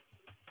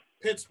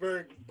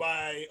 Pittsburgh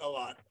by a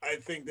lot. I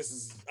think this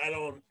is. I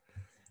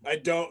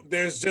don't.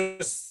 There's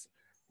just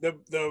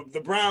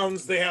the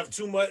Browns. They have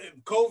too much.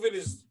 COVID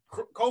is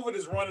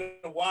running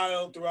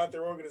wild throughout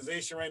their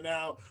organization right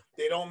now.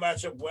 They don't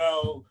match up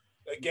well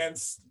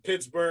against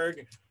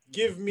Pittsburgh.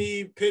 Give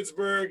me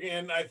Pittsburgh,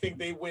 and I think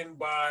they win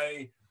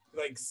by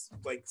like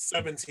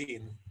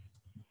 17.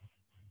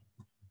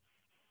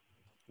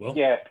 Well,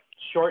 Yeah,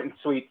 short and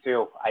sweet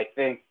too. I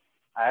think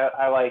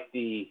I like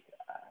the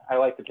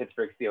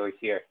Pittsburgh Steelers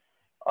here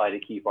to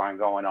keep on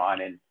going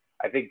on, and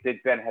I think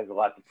Big Ben has a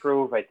lot to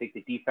prove. I think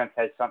the defense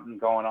has something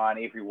going on.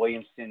 Avery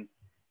Williamson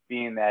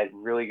being that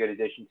really good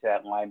addition to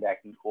that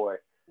linebacking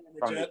core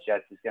from the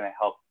Jets is going to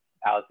help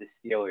out the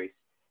Steelers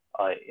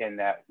in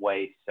that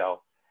way.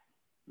 So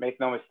make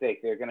no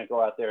mistake, they're going to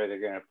go out there, they're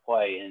going to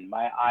play. And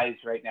my eyes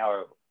right now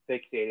are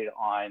fixated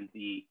on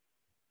the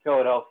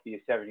Philadelphia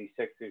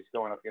 76ers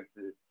going up against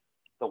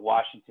the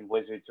Washington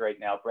Wizards right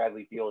now.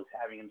 Bradley Beal is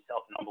having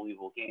himself an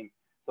unbelievable game.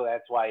 So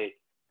that's why,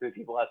 for the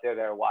people out there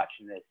that are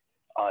watching this,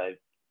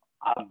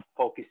 I'm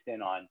focused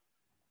in on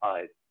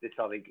this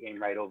other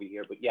game right over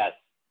here. But yes,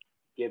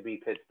 give me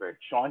Pittsburgh.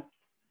 Sean?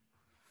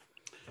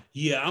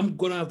 yeah, I'm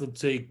going to have to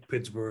take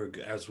Pittsburgh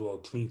as well,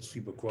 clean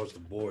sweep across the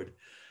board.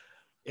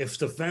 If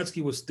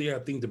Stefanski was there, I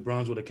think the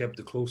Browns would have kept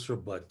it closer,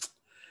 but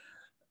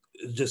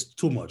just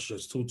too much,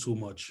 just too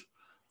much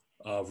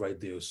right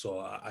there. So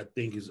I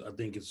think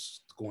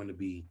it's going to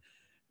be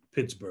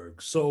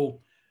Pittsburgh.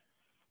 So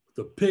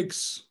the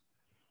picks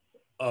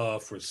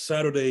for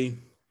Saturday,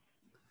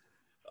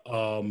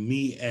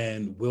 me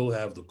and Will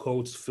have the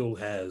Colts. Phil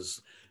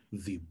has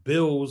the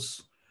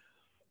Bills.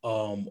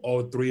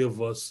 All three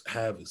of us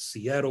have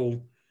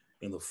Seattle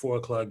in the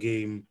 4:00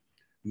 game.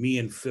 Me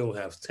and Phil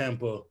have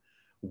Tampa.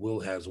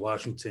 Will has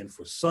Washington.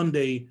 For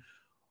Sunday,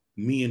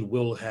 me and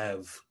Will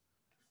have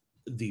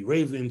the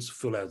Ravens.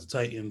 Phil has the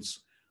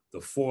Titans. The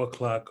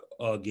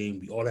 4:00 game,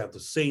 we all have the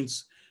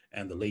Saints.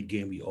 And the late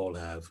game, we all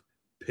have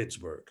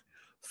Pittsburgh.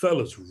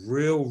 Fellas,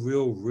 real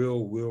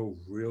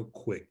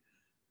quick.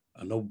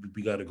 I know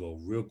we got to go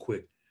real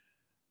quick.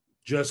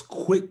 Just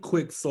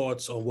quick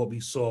thoughts on what we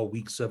saw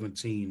week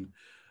 17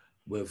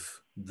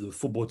 with the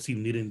football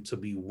team needing to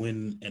be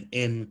win and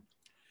in.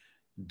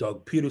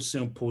 Doug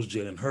Peterson pulls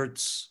Jalen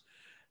Hurts,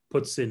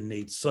 puts in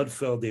Nate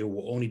Sudfeld. They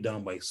were only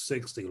down by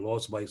 6. They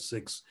lost by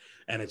 6.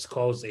 And it's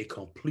caused a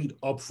complete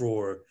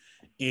uproar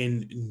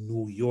in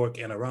New York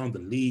and around the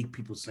league.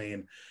 People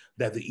saying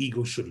that the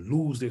Eagles should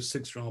lose their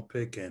 6th-round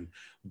pick. And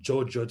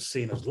Joe Judge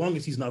saying as long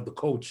as he's not the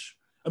coach,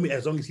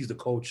 as long as he's the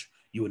coach,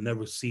 you would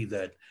never see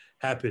that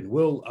happen.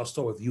 Will, I'll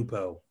start with you,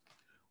 pal.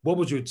 What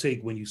was your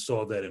take when you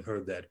saw that and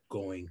heard that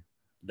going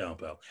down,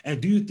 pal?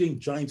 And do you think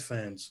Giants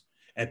fans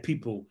and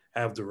people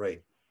have the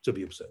right to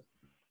be upset?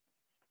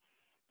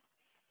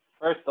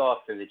 First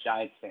off, for the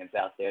Giants fans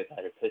out there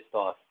that are pissed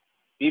off,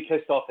 be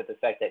pissed off at the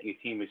fact that your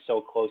team was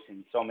so close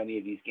in so many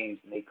of these games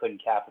and they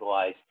couldn't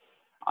capitalize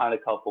on a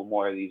couple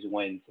more of these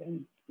wins.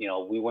 And,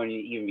 we wouldn't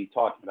even be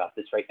talking about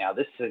this right now.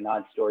 This is a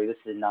non-story. This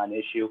is a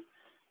non-issue.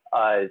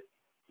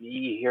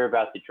 You hear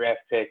about the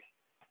draft pick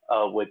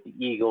with the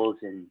Eagles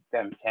and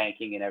them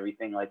tanking and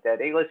everything like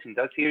that. Hey, listen,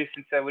 Doug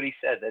Peterson said what he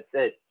said. That's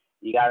it.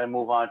 You got to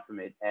move on from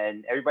it.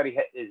 And everybody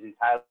is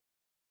entitled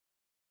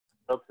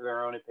to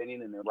their own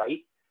opinion, and they're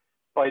right.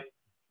 But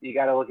you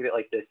got to look at it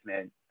like this,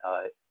 man.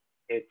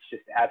 It's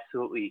just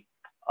absolutely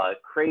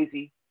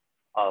crazy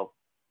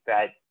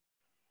that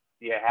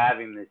you're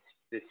having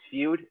this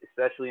feud,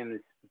 especially in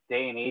this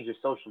day and age of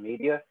social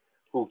media.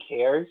 Who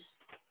cares?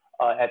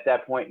 At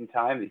that point in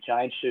time, the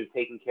Giants should have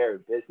taken care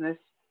of business,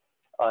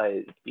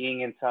 being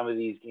in some of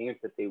these games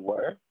that they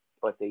were,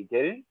 but they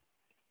didn't.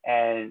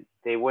 And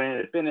they wouldn't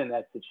have been in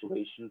that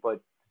situation. But,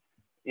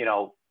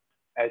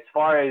 as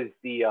far as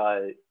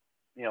the,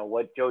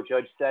 what Joe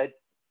Judge said,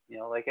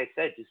 like I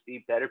said, just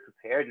be better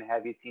prepared and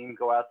have your team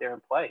go out there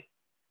and play.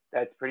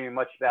 That's pretty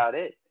much about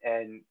it.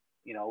 And,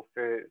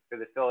 for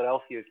the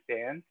Philadelphia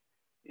fans,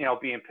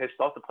 being pissed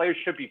off, the players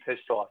should be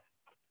pissed off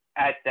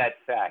at that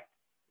fact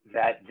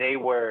that they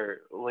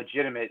were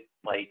legitimate.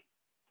 Like,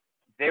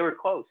 they were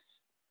close.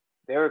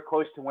 They were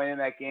close to winning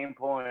that game,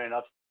 pulling an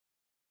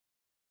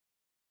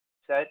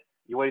upset.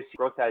 You would have seen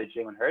growth out of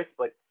Jalen Hurts,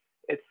 but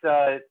it's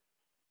a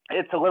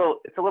little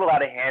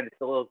out of hand.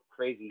 It's a little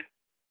crazy.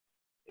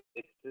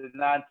 It's a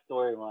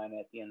non-storyline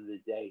at the end of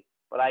the day,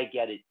 but I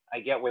get it. I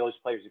get where those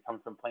players are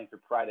coming from, playing for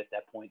pride at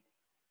that point.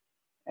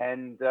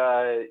 And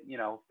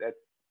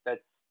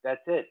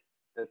that's it.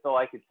 That's all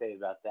I could say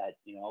about that.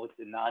 It's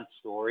a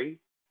non-story.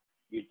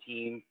 Your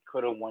team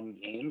could have won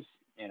games,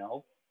 and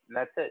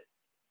that's it.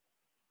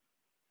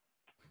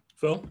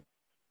 Phil?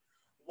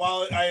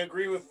 While I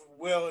agree with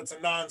Will, it's a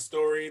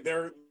non-story.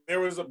 There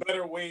was a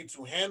better way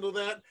to handle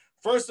that.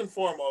 First and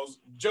foremost,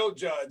 Joe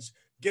Judge,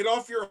 get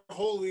off your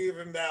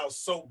holier-than-thou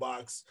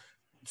soapbox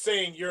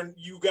saying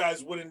you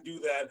guys wouldn't do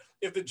that.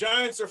 If the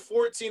Giants are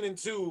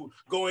 14-2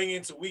 going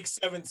into week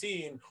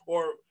 17,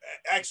 or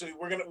actually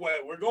we're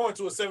going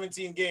to a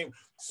 17 game.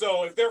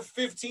 So if they're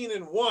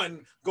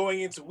 15-1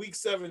 going into week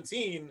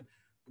 17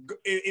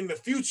 in the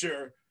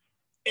future,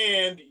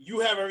 and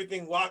you have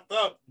everything locked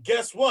up,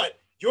 guess what?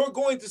 You're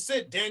going to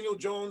sit Daniel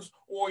Jones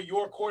or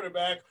your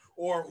quarterback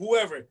or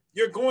whoever.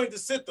 You're going to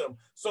sit them.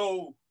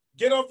 So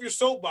get off your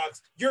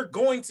soapbox. You're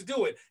going to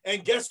do it.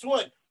 And guess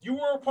what? You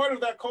were a part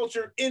of that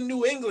culture in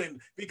New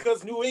England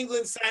because New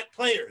England sat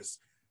players.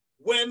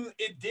 when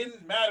it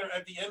didn't matter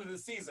at the end of the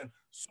season.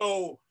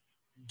 So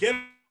get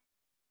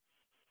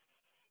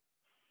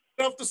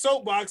off the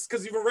soapbox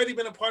because you've already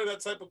been a part of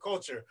that type of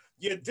culture.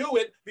 You do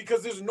it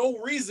because there's no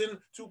reason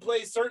to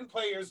play certain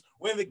players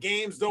when the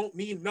games don't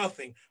mean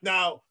nothing.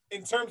 Now,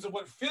 in terms of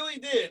what Philly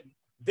did,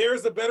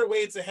 there's a better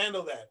way to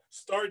handle that.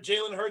 Start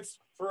Jalen Hurts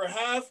for a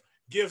half,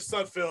 give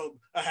Sudfeld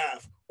a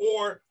half,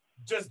 or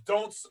just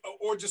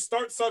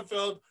start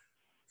Sudfeld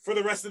for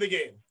the rest of the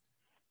game.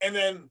 And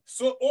then,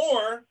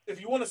 or if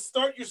you want to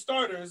start your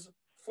starters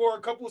for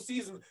a couple of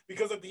seasons,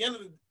 because at the end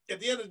of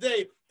the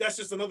day, that's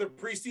just another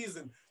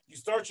preseason. You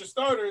start your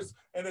starters,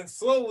 and then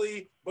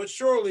slowly but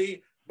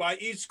surely, by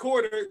each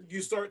quarter,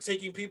 you start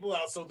taking people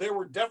out. So there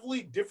were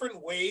definitely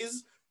different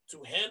ways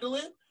to handle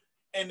it,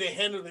 and they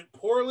handled it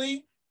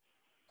poorly.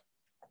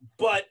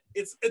 But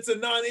it's a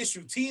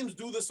non-issue. Teams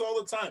do this all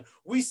the time.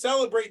 We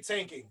celebrate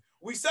tanking.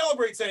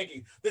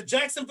 The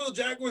Jacksonville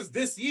Jaguars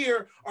this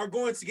year are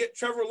going to get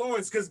Trevor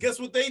Lawrence because guess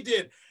what they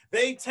did?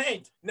 They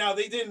tanked. Now,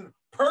 they didn't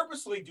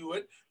purposely do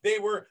it. They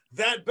were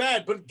that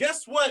bad. But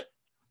guess what?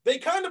 They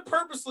kind of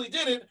purposely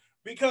did it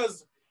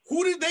because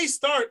who did they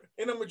start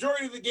in a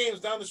majority of the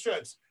games down the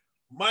stretch?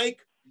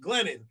 Mike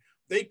Glennon.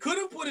 They could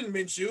have put in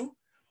Minshew,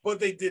 but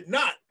they did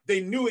not.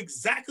 They knew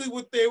exactly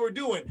what they were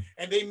doing,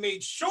 and they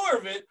made sure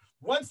of it.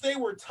 Once they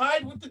were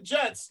tied with the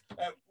Jets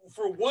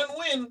for one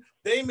win,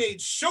 they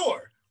made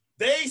sure.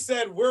 They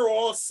said, we're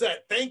all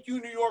set. Thank you,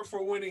 New York,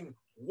 for winning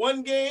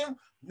one game.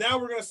 Now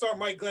we're going to start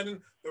Mike Glennon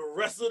the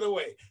rest of the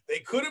way. They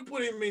could have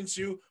put in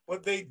Minshew,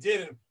 but they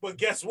didn't. But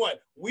guess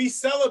what? We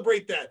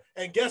celebrate that.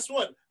 And guess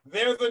what?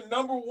 They're the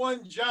number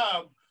one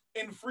job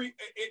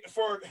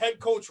for head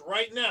coach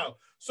right now.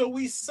 So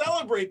we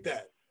celebrate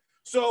that.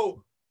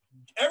 So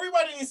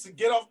everybody needs to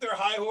get off their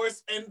high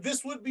horse. And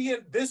this would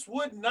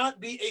not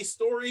be a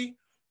story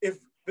if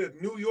the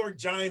New York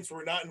Giants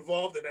were not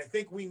involved. And I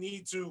think we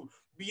need to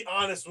be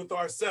honest with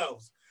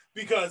ourselves,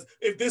 because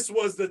if this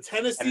was the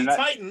Tennessee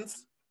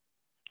Titans,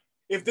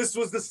 if this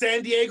was the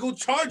San Diego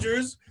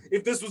Chargers,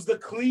 if this was the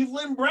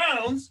Cleveland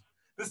Browns,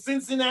 the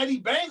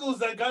Cincinnati Bengals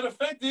that got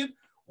affected,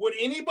 would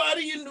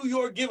anybody in New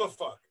York give a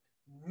fuck?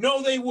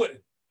 No, they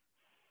wouldn't.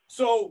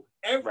 So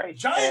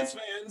Giants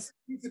fans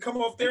need to come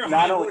off their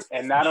high horse.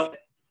 And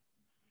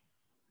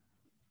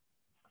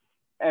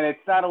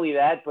it's not only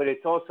that, but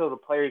it's also the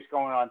players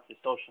going on to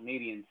social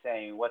media and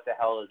saying, what the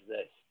hell is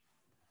this?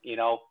 You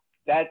know,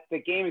 that the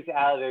game is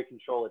out of their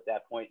control at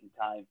that point in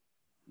time.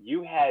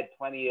 You had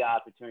plenty of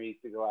opportunities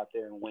to go out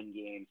there and win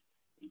games.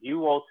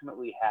 You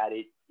ultimately had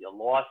it. You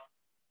lost.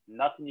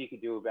 Nothing you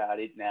could do about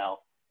it.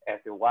 Now,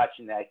 after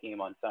watching that game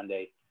on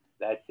Sunday,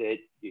 that's it.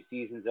 Your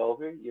season's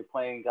over. You're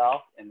playing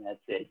golf, and that's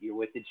it. You're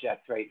with the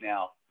Jets right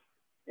now.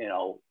 You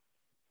know,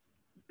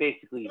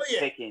 basically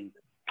picking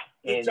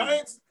the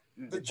Giants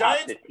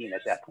 15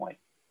 at that point.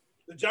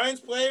 The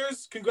Giants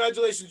players,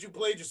 congratulations, you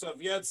played yourself.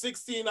 You had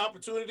 16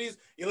 opportunities.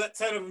 You let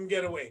 10 of them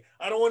get away.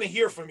 I don't want to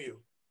hear from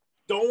you.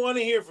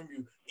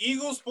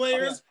 Eagles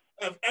players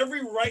have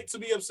every right to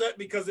be upset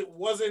because it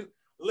wasn't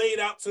laid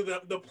out to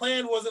them. The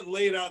plan wasn't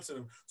laid out to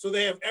them. So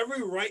they have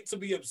every right to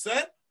be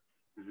upset.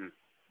 Mm-hmm.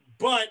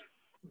 But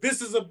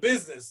this is a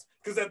business,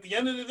 because at the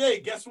end of the day,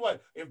 guess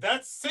what? If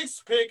that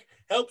sixth pick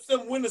helps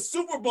them win the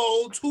Super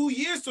Bowl 2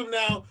 years from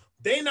now,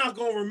 they're not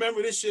going to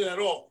remember this shit at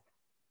all.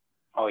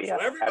 Oh, yeah.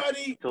 So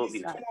everybody needs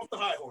to come off the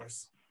high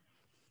horse.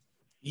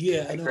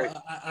 Yeah,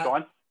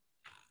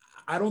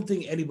 I don't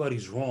think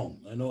anybody's wrong.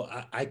 I know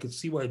I could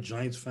see why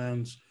Giants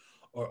fans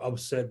are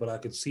upset, but I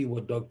could see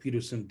what Doug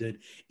Peterson did,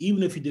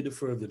 even if he did it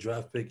for the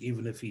draft pick,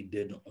 even if he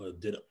did or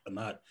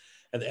not.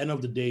 At the end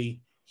of the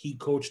day, he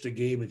coached the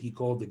game and he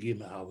called the game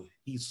how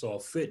he saw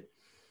fit.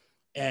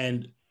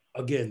 And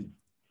again,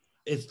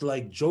 it's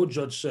like Joe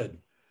Judge said.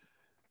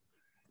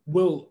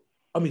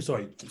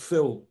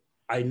 Phil,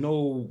 I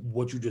know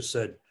what you just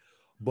said,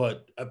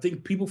 but I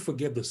think people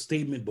forget the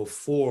statement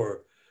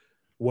before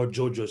what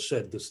Joe just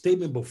said. The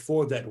statement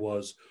before that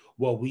was,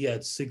 well, we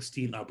had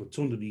 16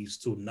 opportunities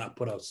to not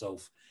put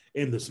ourselves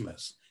in this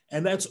mess.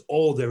 And that's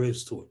all there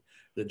is to it.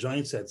 The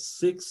Giants had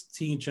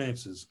 16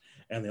 chances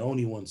and they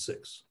only won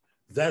 6.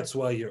 That's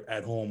why you're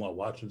at home while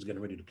Washington's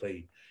getting ready to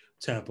play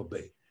Tampa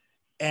Bay.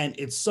 And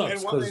it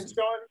sucks.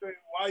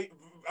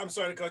 I'm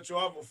sorry to cut you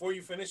off before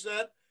you finish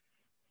that.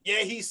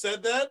 Yeah, he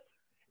said that.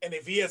 And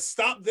if he had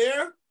stopped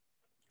there,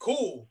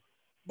 cool.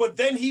 But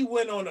then he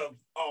went on a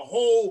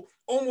whole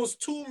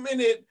almost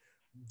 2-minute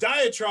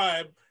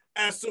diatribe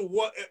as to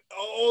what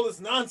all this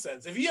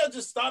nonsense. If he had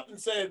just stopped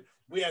and said,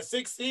 we had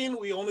 16,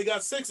 we only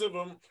got 6 of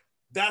them,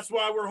 that's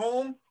why we're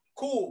home,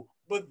 cool.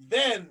 But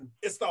then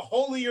it's the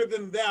holier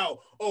than thou.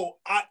 Oh,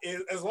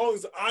 as long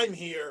as I'm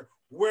here,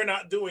 we're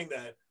not doing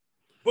that.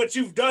 But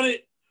you've done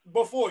it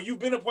before. You've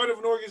been a part of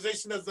an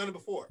organization that's done it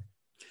before.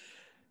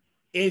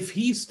 If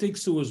he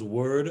sticks to his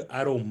word,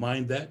 I don't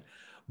mind that.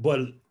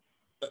 But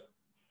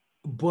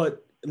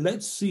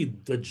let's see.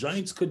 The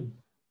Giants could,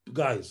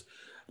 guys,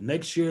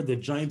 next year the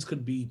Giants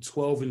could be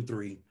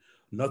 12-3,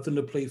 nothing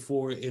to play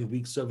for in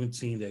week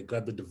 17. They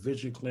got the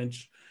division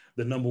clinch,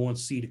 the number 1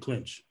 seed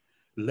clinch.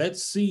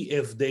 Let's see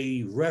if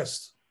they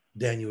rest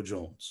Daniel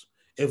Jones,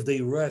 if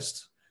they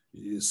rest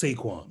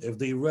Saquon, if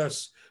they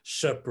rest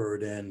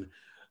Shepard and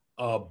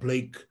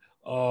Blake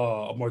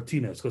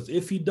Martinez, because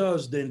if he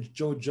does, then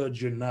Joe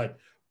Judge, you're not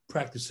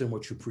practicing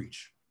what you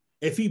preach.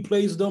 If he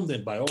plays them,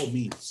 then by all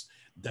means,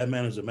 that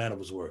man is a man of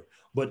his word.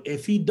 But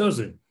if he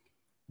doesn't,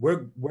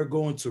 we're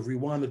going to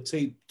rewind the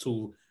tape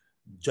to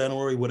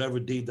January, whatever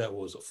date that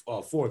was,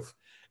 4th,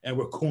 and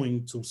we're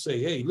going to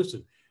say, hey,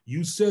 listen,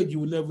 you said you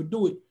would never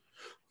do it.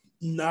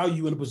 Now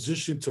you're in a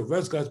position to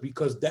rest guys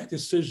because that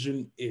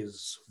decision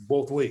is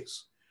both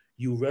ways.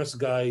 You rest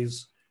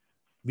guys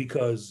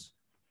because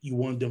you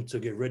want them to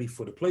get ready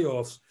for the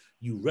playoffs.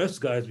 You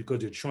rest guys because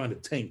they're trying to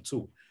tank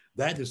too.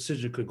 That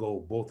decision could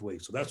go both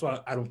ways. So that's why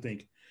I don't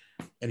think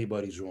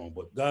anybody's wrong.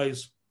 But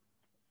guys,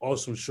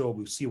 awesome show.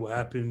 We'll see what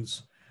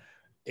happens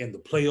in the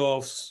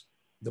playoffs.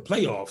 The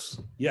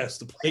playoffs, yes,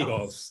 the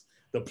playoffs.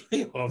 The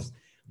playoffs,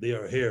 they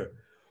are here.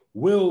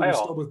 Will, we'll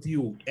start with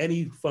you.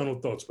 Any final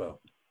thoughts, pal?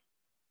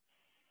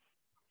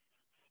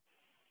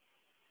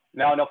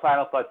 No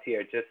final thoughts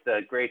here. Just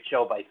a great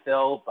show by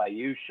Phil, by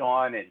you,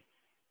 Sean, and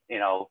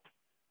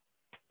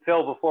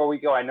Phil. Before we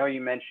go, I know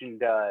you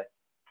mentioned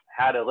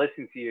how to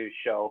listen to your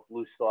show,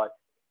 Loose Thoughts,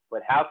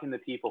 but how can the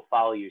people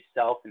follow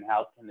yourself, and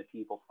how can the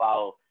people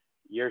follow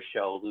your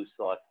show, Loose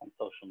Thoughts, on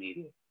social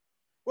media?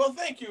 Well,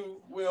 thank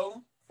you,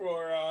 Will,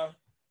 for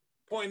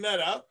pointing that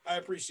out. I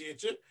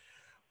appreciate you.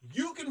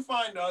 You can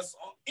find us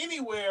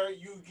anywhere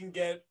you can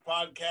get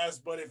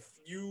podcasts, but if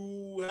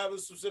you have a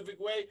specific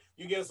way,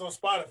 you get us on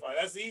Spotify.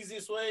 That's the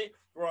easiest way.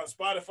 We're on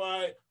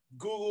Spotify,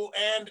 Google,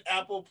 and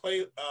Apple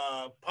Play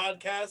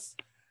podcasts.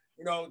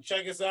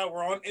 Check us out.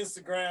 We're on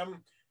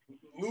Instagram,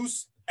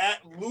 Loose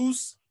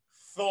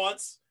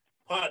Thoughts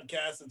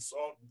Podcast. It's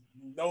all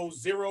no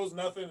zeros,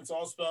 nothing. It's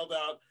all spelled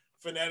out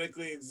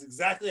phonetically. It's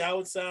exactly how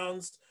it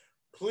sounds.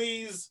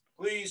 Please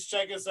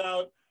check us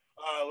out.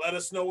 Let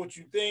us know what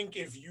you think.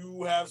 If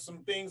you have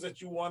some things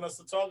that you want us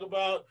to talk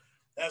about,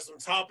 have some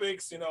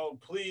topics,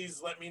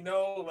 please let me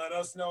know. Let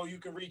us know. You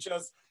can reach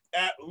us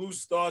at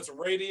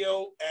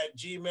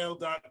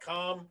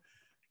loosethoughtsradio@gmail.com.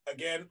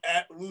 Again,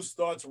 at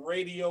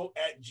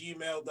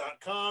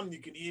loosethoughtsradio@gmail.com. You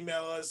can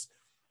email us.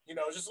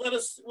 Just let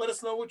us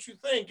know what you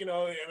think. And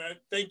I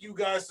thank you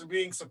guys for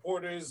being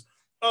supporters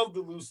of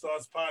the Loose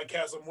Thoughts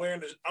podcast. I'm wearing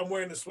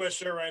the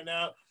sweatshirt right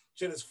now.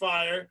 Shit is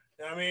fire.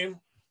 You know what I mean?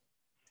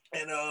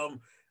 And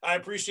I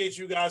appreciate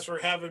you guys for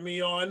having me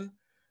on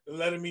and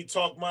letting me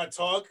talk my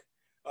talk.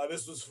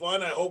 This was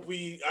fun.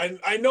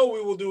 I know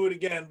we will do it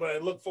again, but I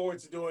look forward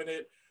to doing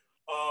it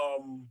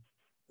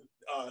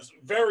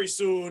very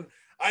soon.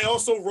 I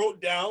also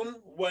wrote down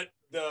what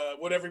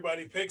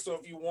everybody picked. So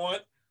if you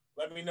want,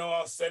 let me know.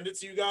 I'll send it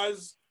to you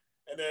guys.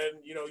 And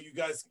then, you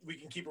guys, we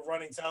can keep a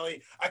running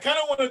tally. I kind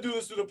of want to do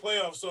this through the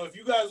playoffs. So if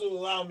you guys will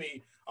allow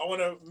me, I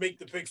want to make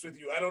the picks with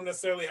you. I don't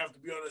necessarily have to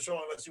be on the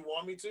show unless you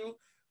want me to.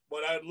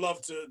 But I'd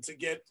love to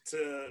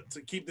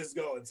keep this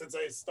going since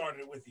I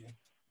started with you.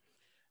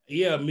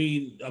 Yeah, I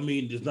mean,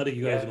 it's not that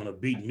you guys are gonna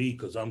beat me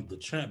because I'm the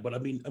champ, but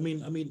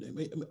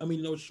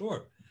no,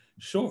 sure.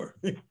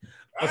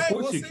 Of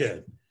course you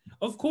can.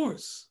 Of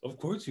course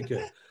you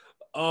can.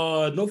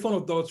 No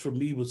final thoughts from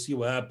me. We'll see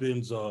what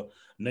happens.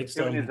 Next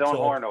time we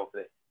talk.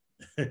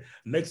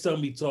 Next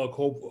time we talk,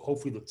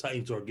 hopefully the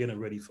Titans are getting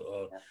ready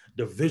for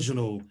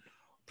divisional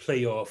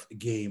playoff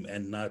game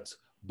and not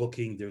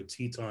booking their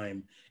tea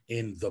time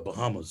in the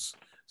Bahamas.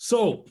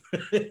 So,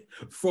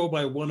 for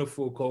my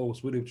wonderful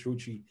co-host, William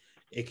Trucci,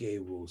 aka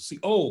Will C.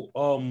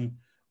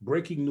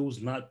 Breaking news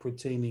not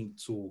pertaining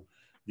to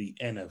the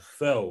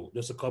NFL.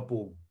 Just a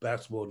couple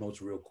basketball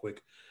notes real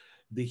quick.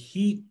 The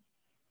Heat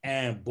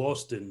and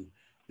Boston,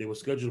 they were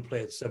scheduled to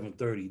play at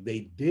 7:30.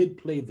 They did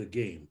play the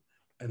game,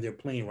 and they're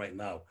playing right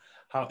now.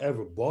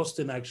 However,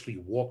 Boston actually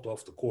walked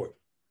off the court,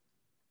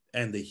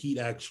 and the Heat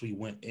actually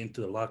went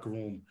into the locker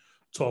room,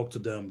 talked to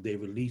them. They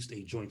released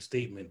a joint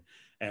statement,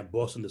 and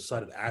Boston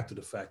decided after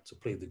the fact to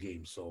play the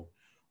game. So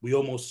we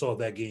almost saw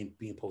that game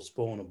being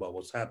postponed about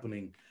what's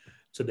happening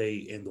today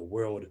in the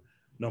world,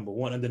 number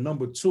one. And then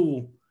number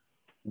two,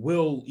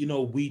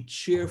 we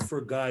cheer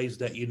for guys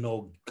that,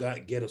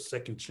 get a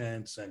second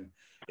chance and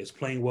is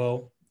playing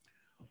well.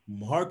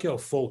 Markelle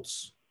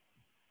Fultz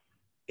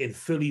in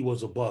Philly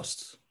was a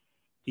bust.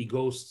 He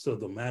goes to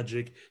the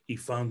Magic. He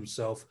found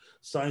himself,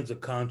 signs a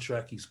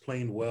contract. He's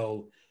playing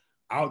well.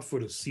 Out for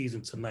the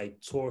season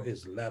tonight, tore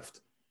his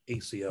left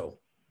ACL.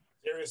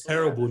 Seriously?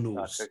 Terrible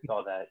news.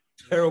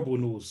 Terrible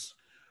news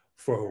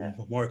for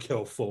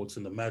Markelle Fultz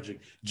and the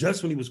Magic,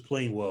 just when he was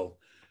playing well.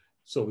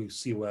 So we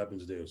see what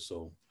happens there.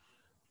 So,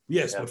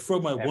 yes, but for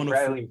my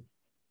wonderful...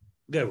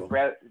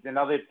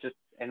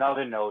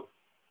 Another note,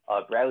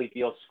 Bradley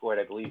Beal scored,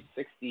 I believe,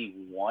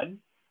 61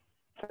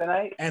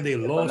 tonight. And they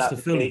lost to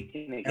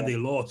Philly. And they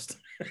lost.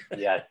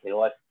 Yes, they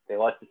lost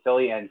to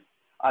Philly. And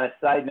on a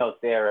side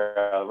note there,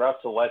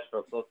 Russell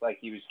Westbrook looked like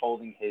he was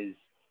holding his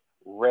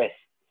wrist.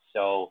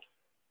 So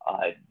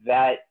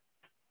that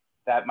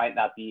might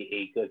not be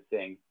a good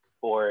thing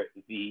for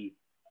the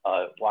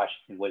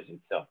Washington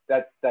Wizards. So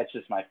that's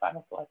just my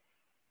final thought.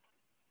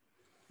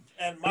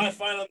 And my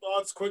final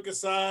thoughts, quick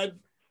aside,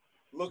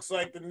 Looks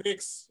like the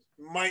Knicks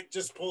might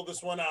just pull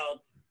this one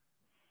out.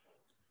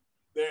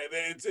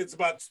 There's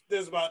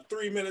about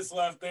 3 minutes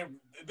left.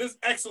 This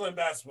excellent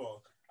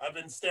basketball. I've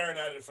been staring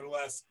at it for the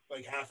last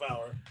like half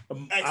hour.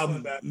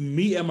 Excellent basketball.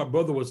 Me and my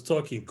brother was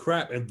talking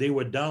crap, and they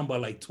were down by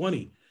like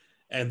 20,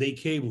 and they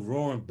came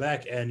roaring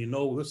back. And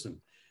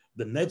listen,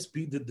 the Nets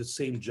beat the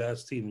same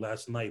Jazz team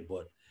last night,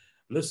 but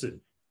listen,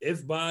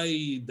 if by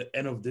the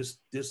end of this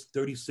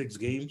 36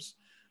 games,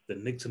 the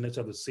Knicks and Nets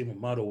have the same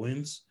amount of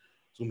wins,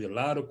 it's gonna be a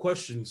lot of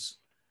questions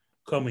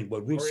coming.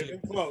 But we'll see.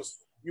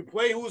 Close. You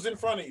play who's in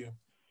front of you.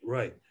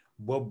 Right.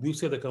 But we'll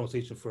save the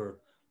conversation for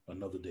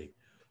another day.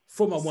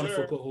 For my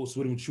wonderful co-host,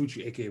 William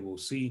Chuchi, a.k.a. Will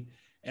C,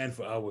 and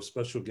for our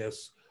special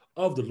guest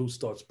of the Loose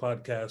Thoughts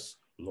podcast,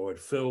 Lord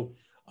Phil,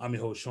 I'm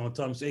your host, Sean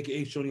Thomas,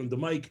 a.k.a. Shoney on the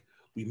mic.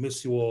 We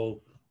miss you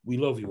all. We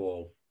love you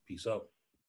all. Peace out.